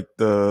like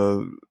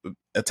the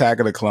Attack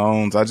of the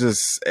Clones.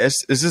 It's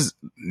just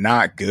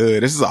not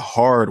good. This is a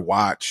hard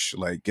watch.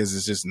 Like, 'cause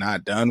it's just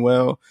not done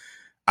well.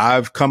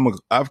 I've come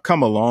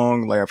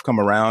along, like I've come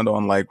around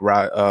on like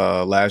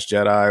Last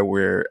Jedi,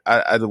 where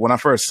I when I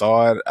first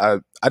saw it,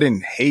 I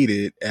didn't hate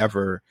it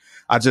ever.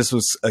 I just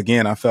was,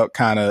 again, I felt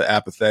kind of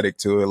apathetic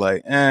to it.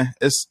 Like,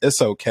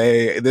 it's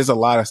okay. There's a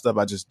lot of stuff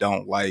I just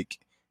don't like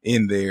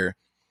in there,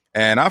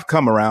 and I've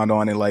come around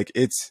on it. Like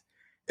it's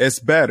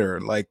better,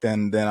 like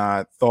than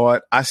I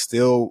thought. I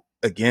still,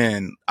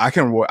 again, I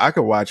could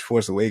watch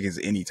Force Awakens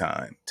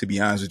anytime. To be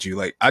honest with you,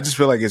 like I just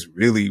feel like it's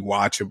really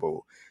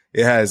watchable.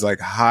 It has like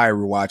high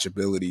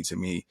rewatchability to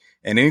me.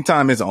 And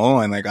anytime it's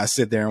on, like I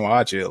sit there and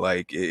watch it,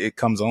 like it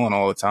comes on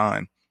all the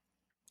time.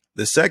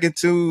 The second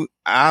two,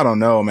 I don't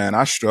know, man.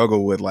 I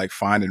struggle with like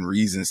finding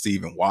reasons to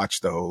even watch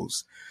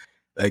those.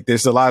 Like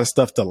there's a lot of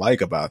stuff to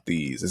like about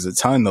these. There's a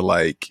ton to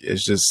like.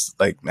 It's just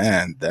like,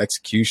 man, the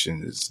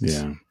execution is.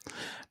 Yeah.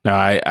 No,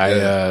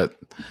 I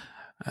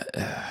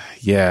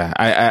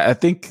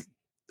think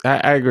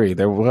I agree.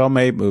 They're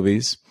well-made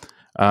movies.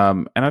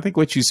 And I think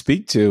what you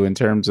speak to in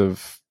terms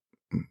of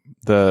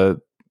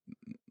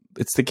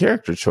it's the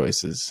character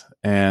choices,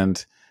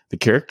 and the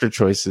character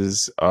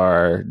choices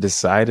are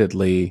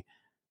decidedly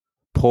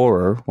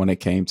poorer when it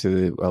came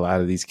to a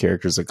lot of these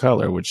characters of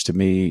color, which to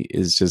me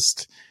is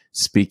just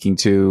speaking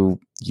to,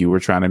 you were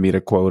trying to meet a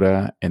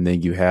quota, and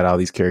then you had all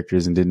these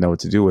characters and didn't know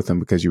what to do with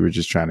them because you were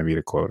just trying to meet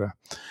a quota.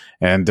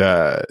 And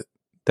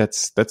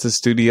that's a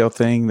studio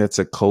thing. That's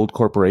a cold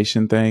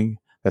corporation thing.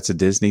 That's a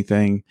Disney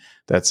thing.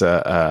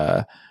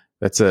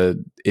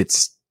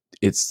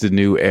 It's the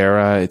new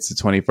era. It's the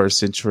 21st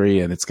century,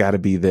 and it's got to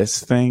be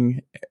this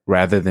thing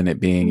rather than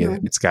it being,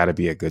 it's got to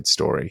be a good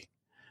story.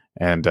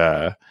 And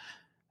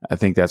I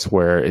think that's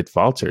where it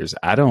falters.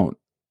 I don't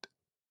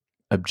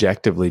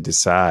objectively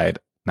decide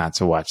not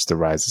to watch The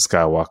Rise of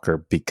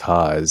Skywalker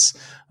because,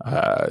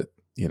 I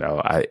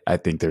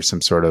think there's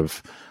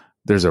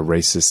there's a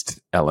racist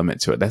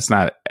element to it. That's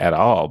not at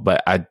all.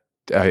 But I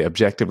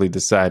objectively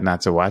decide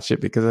not to watch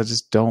it because I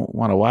just don't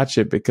want to watch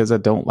it, because I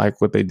don't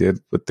like what they did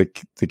with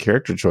the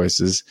character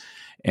choices,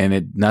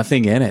 and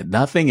nothing in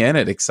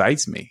it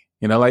excites me.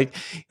 Like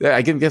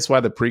I can guess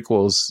why the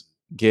prequels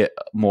get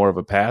more of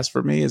a pass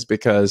for me is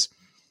because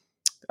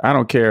I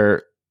don't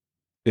care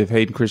if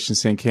Hayden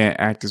Christensen can't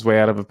act his way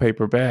out of a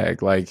paper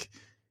bag. Like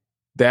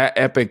that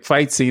epic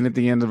fight scene at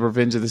the end of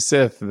Revenge of the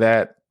Sith,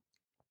 that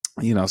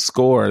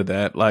score,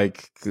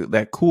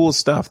 that cool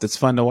stuff that's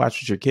fun to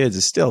watch with your kids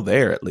is still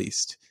there, at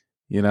least.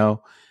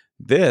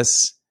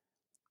 This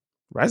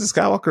Rise of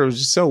Skywalker was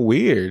just so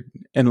weird,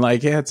 and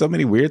like it had so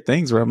many weird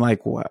things where I'm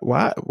like, what,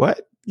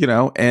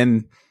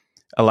 and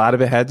a lot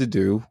of it had to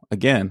do,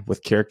 again,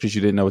 with characters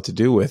you didn't know what to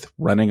do with,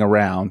 running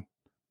around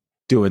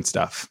doing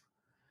stuff.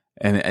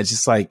 And it's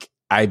just like,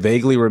 I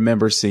vaguely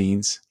remember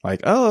scenes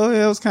like, oh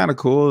yeah, it was kind of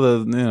cool,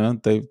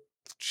 the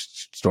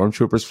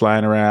stormtroopers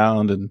flying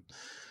around and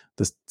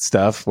the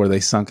stuff where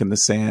they sunk in the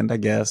sand, I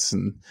guess.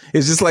 And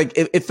it's just like,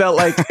 it felt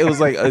like, it was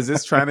like, is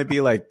this trying to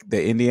be like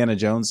the Indiana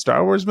Jones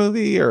Star Wars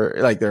movie, or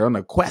like they're on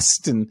a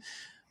quest and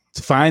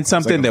to find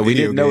something like that we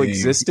didn't know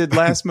existed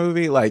last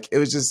movie? Like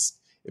it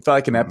felt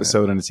like an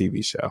episode on a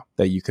TV show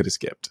that you could have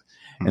skipped.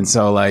 And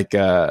so like,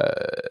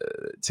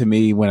 to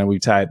me, when we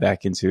tie it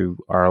back into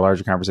our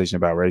larger conversation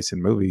about race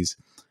in movies,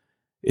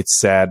 it's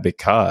sad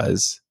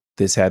because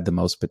this had the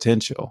most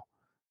potential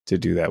to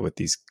do that with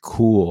these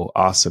cool,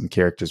 awesome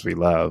characters we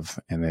love.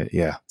 And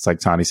it's like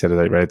Tawny said it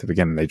right at the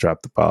beginning, they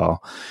dropped the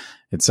ball.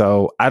 And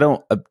so I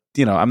don't,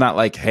 I'm not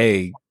like,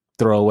 hey,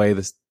 throw away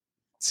the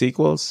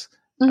sequels.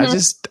 I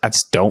just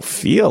don't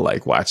feel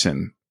like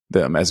watching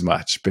them as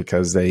much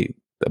because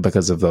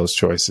of those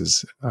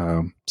choices.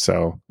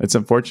 So it's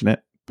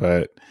unfortunate,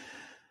 but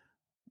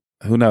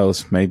who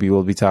knows? Maybe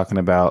we'll be talking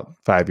about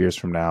 5 years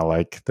from now,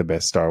 like the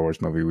best Star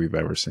Wars movie we've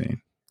ever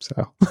seen.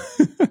 So,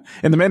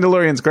 and The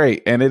Mandalorian's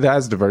great, and it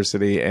has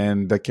diversity,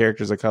 and the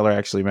characters of color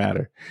actually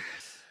matter.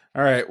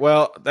 All right.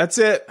 Well, that's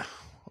it.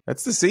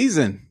 That's the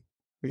season.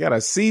 We got a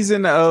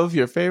season of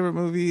Your Favorite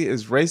Movie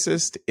is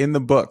Racist in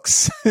the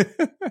books.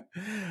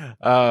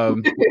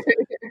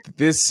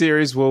 This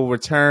series will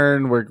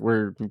return.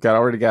 We've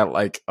already got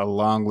like a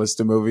long list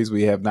of movies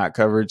we have not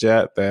covered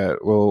yet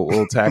that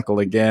we'll tackle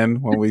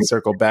again when we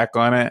circle back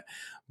on it.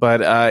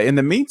 But in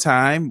the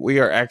meantime, we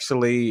are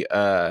actually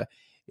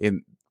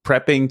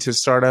prepping to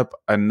start up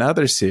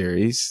another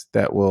series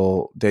that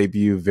will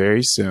debut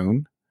very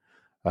soon,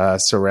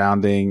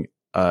 surrounding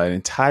an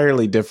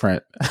entirely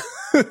different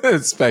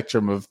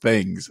spectrum of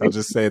things. I'll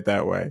just say it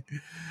that way.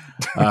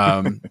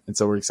 And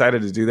so we're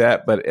excited to do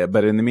that. But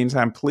in the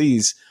meantime,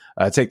 please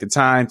take the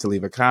time to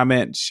leave a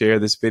comment, share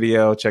this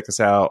video, check us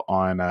out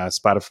on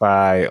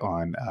Spotify,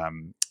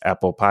 on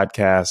Apple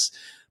Podcasts.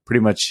 pretty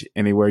much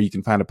anywhere you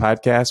can find a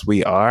podcast.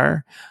 We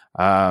are.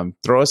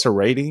 Throw us a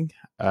rating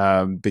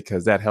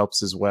because that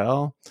helps as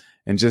well.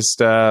 And just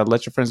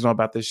let your friends know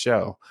about this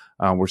show.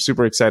 We're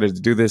super excited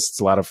to do this.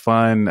 It's a lot of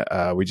fun.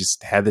 We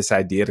just had this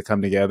idea to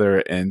come together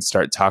and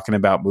start talking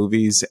about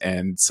movies,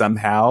 and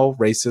somehow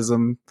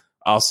racism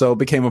also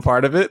became a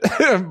part of it.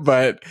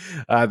 But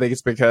I think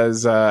it's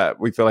because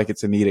we feel like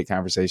it's a needed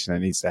conversation that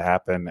needs to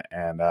happen.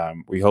 And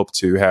we hope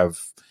to have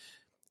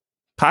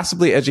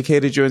possibly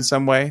educated you in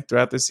some way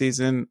throughout the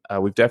season.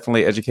 We've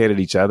definitely educated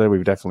each other.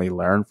 We've definitely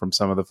learned from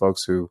some of the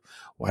folks who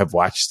have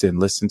watched and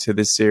listened to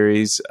this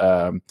series.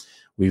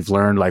 We've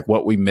learned like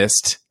what we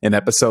missed an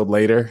episode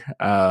later.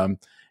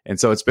 And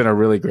so it's been a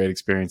really great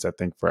experience, I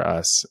think, for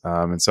us.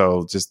 And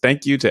so just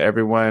thank you to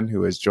everyone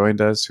who has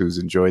joined us, who's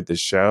enjoyed this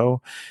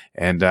show.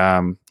 And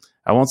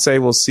I won't say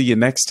we'll see you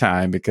next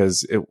time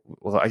because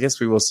I guess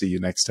we will see you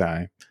next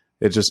time.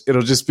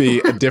 It'll just be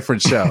a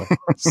different show.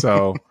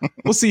 So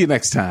we'll see you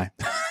next time.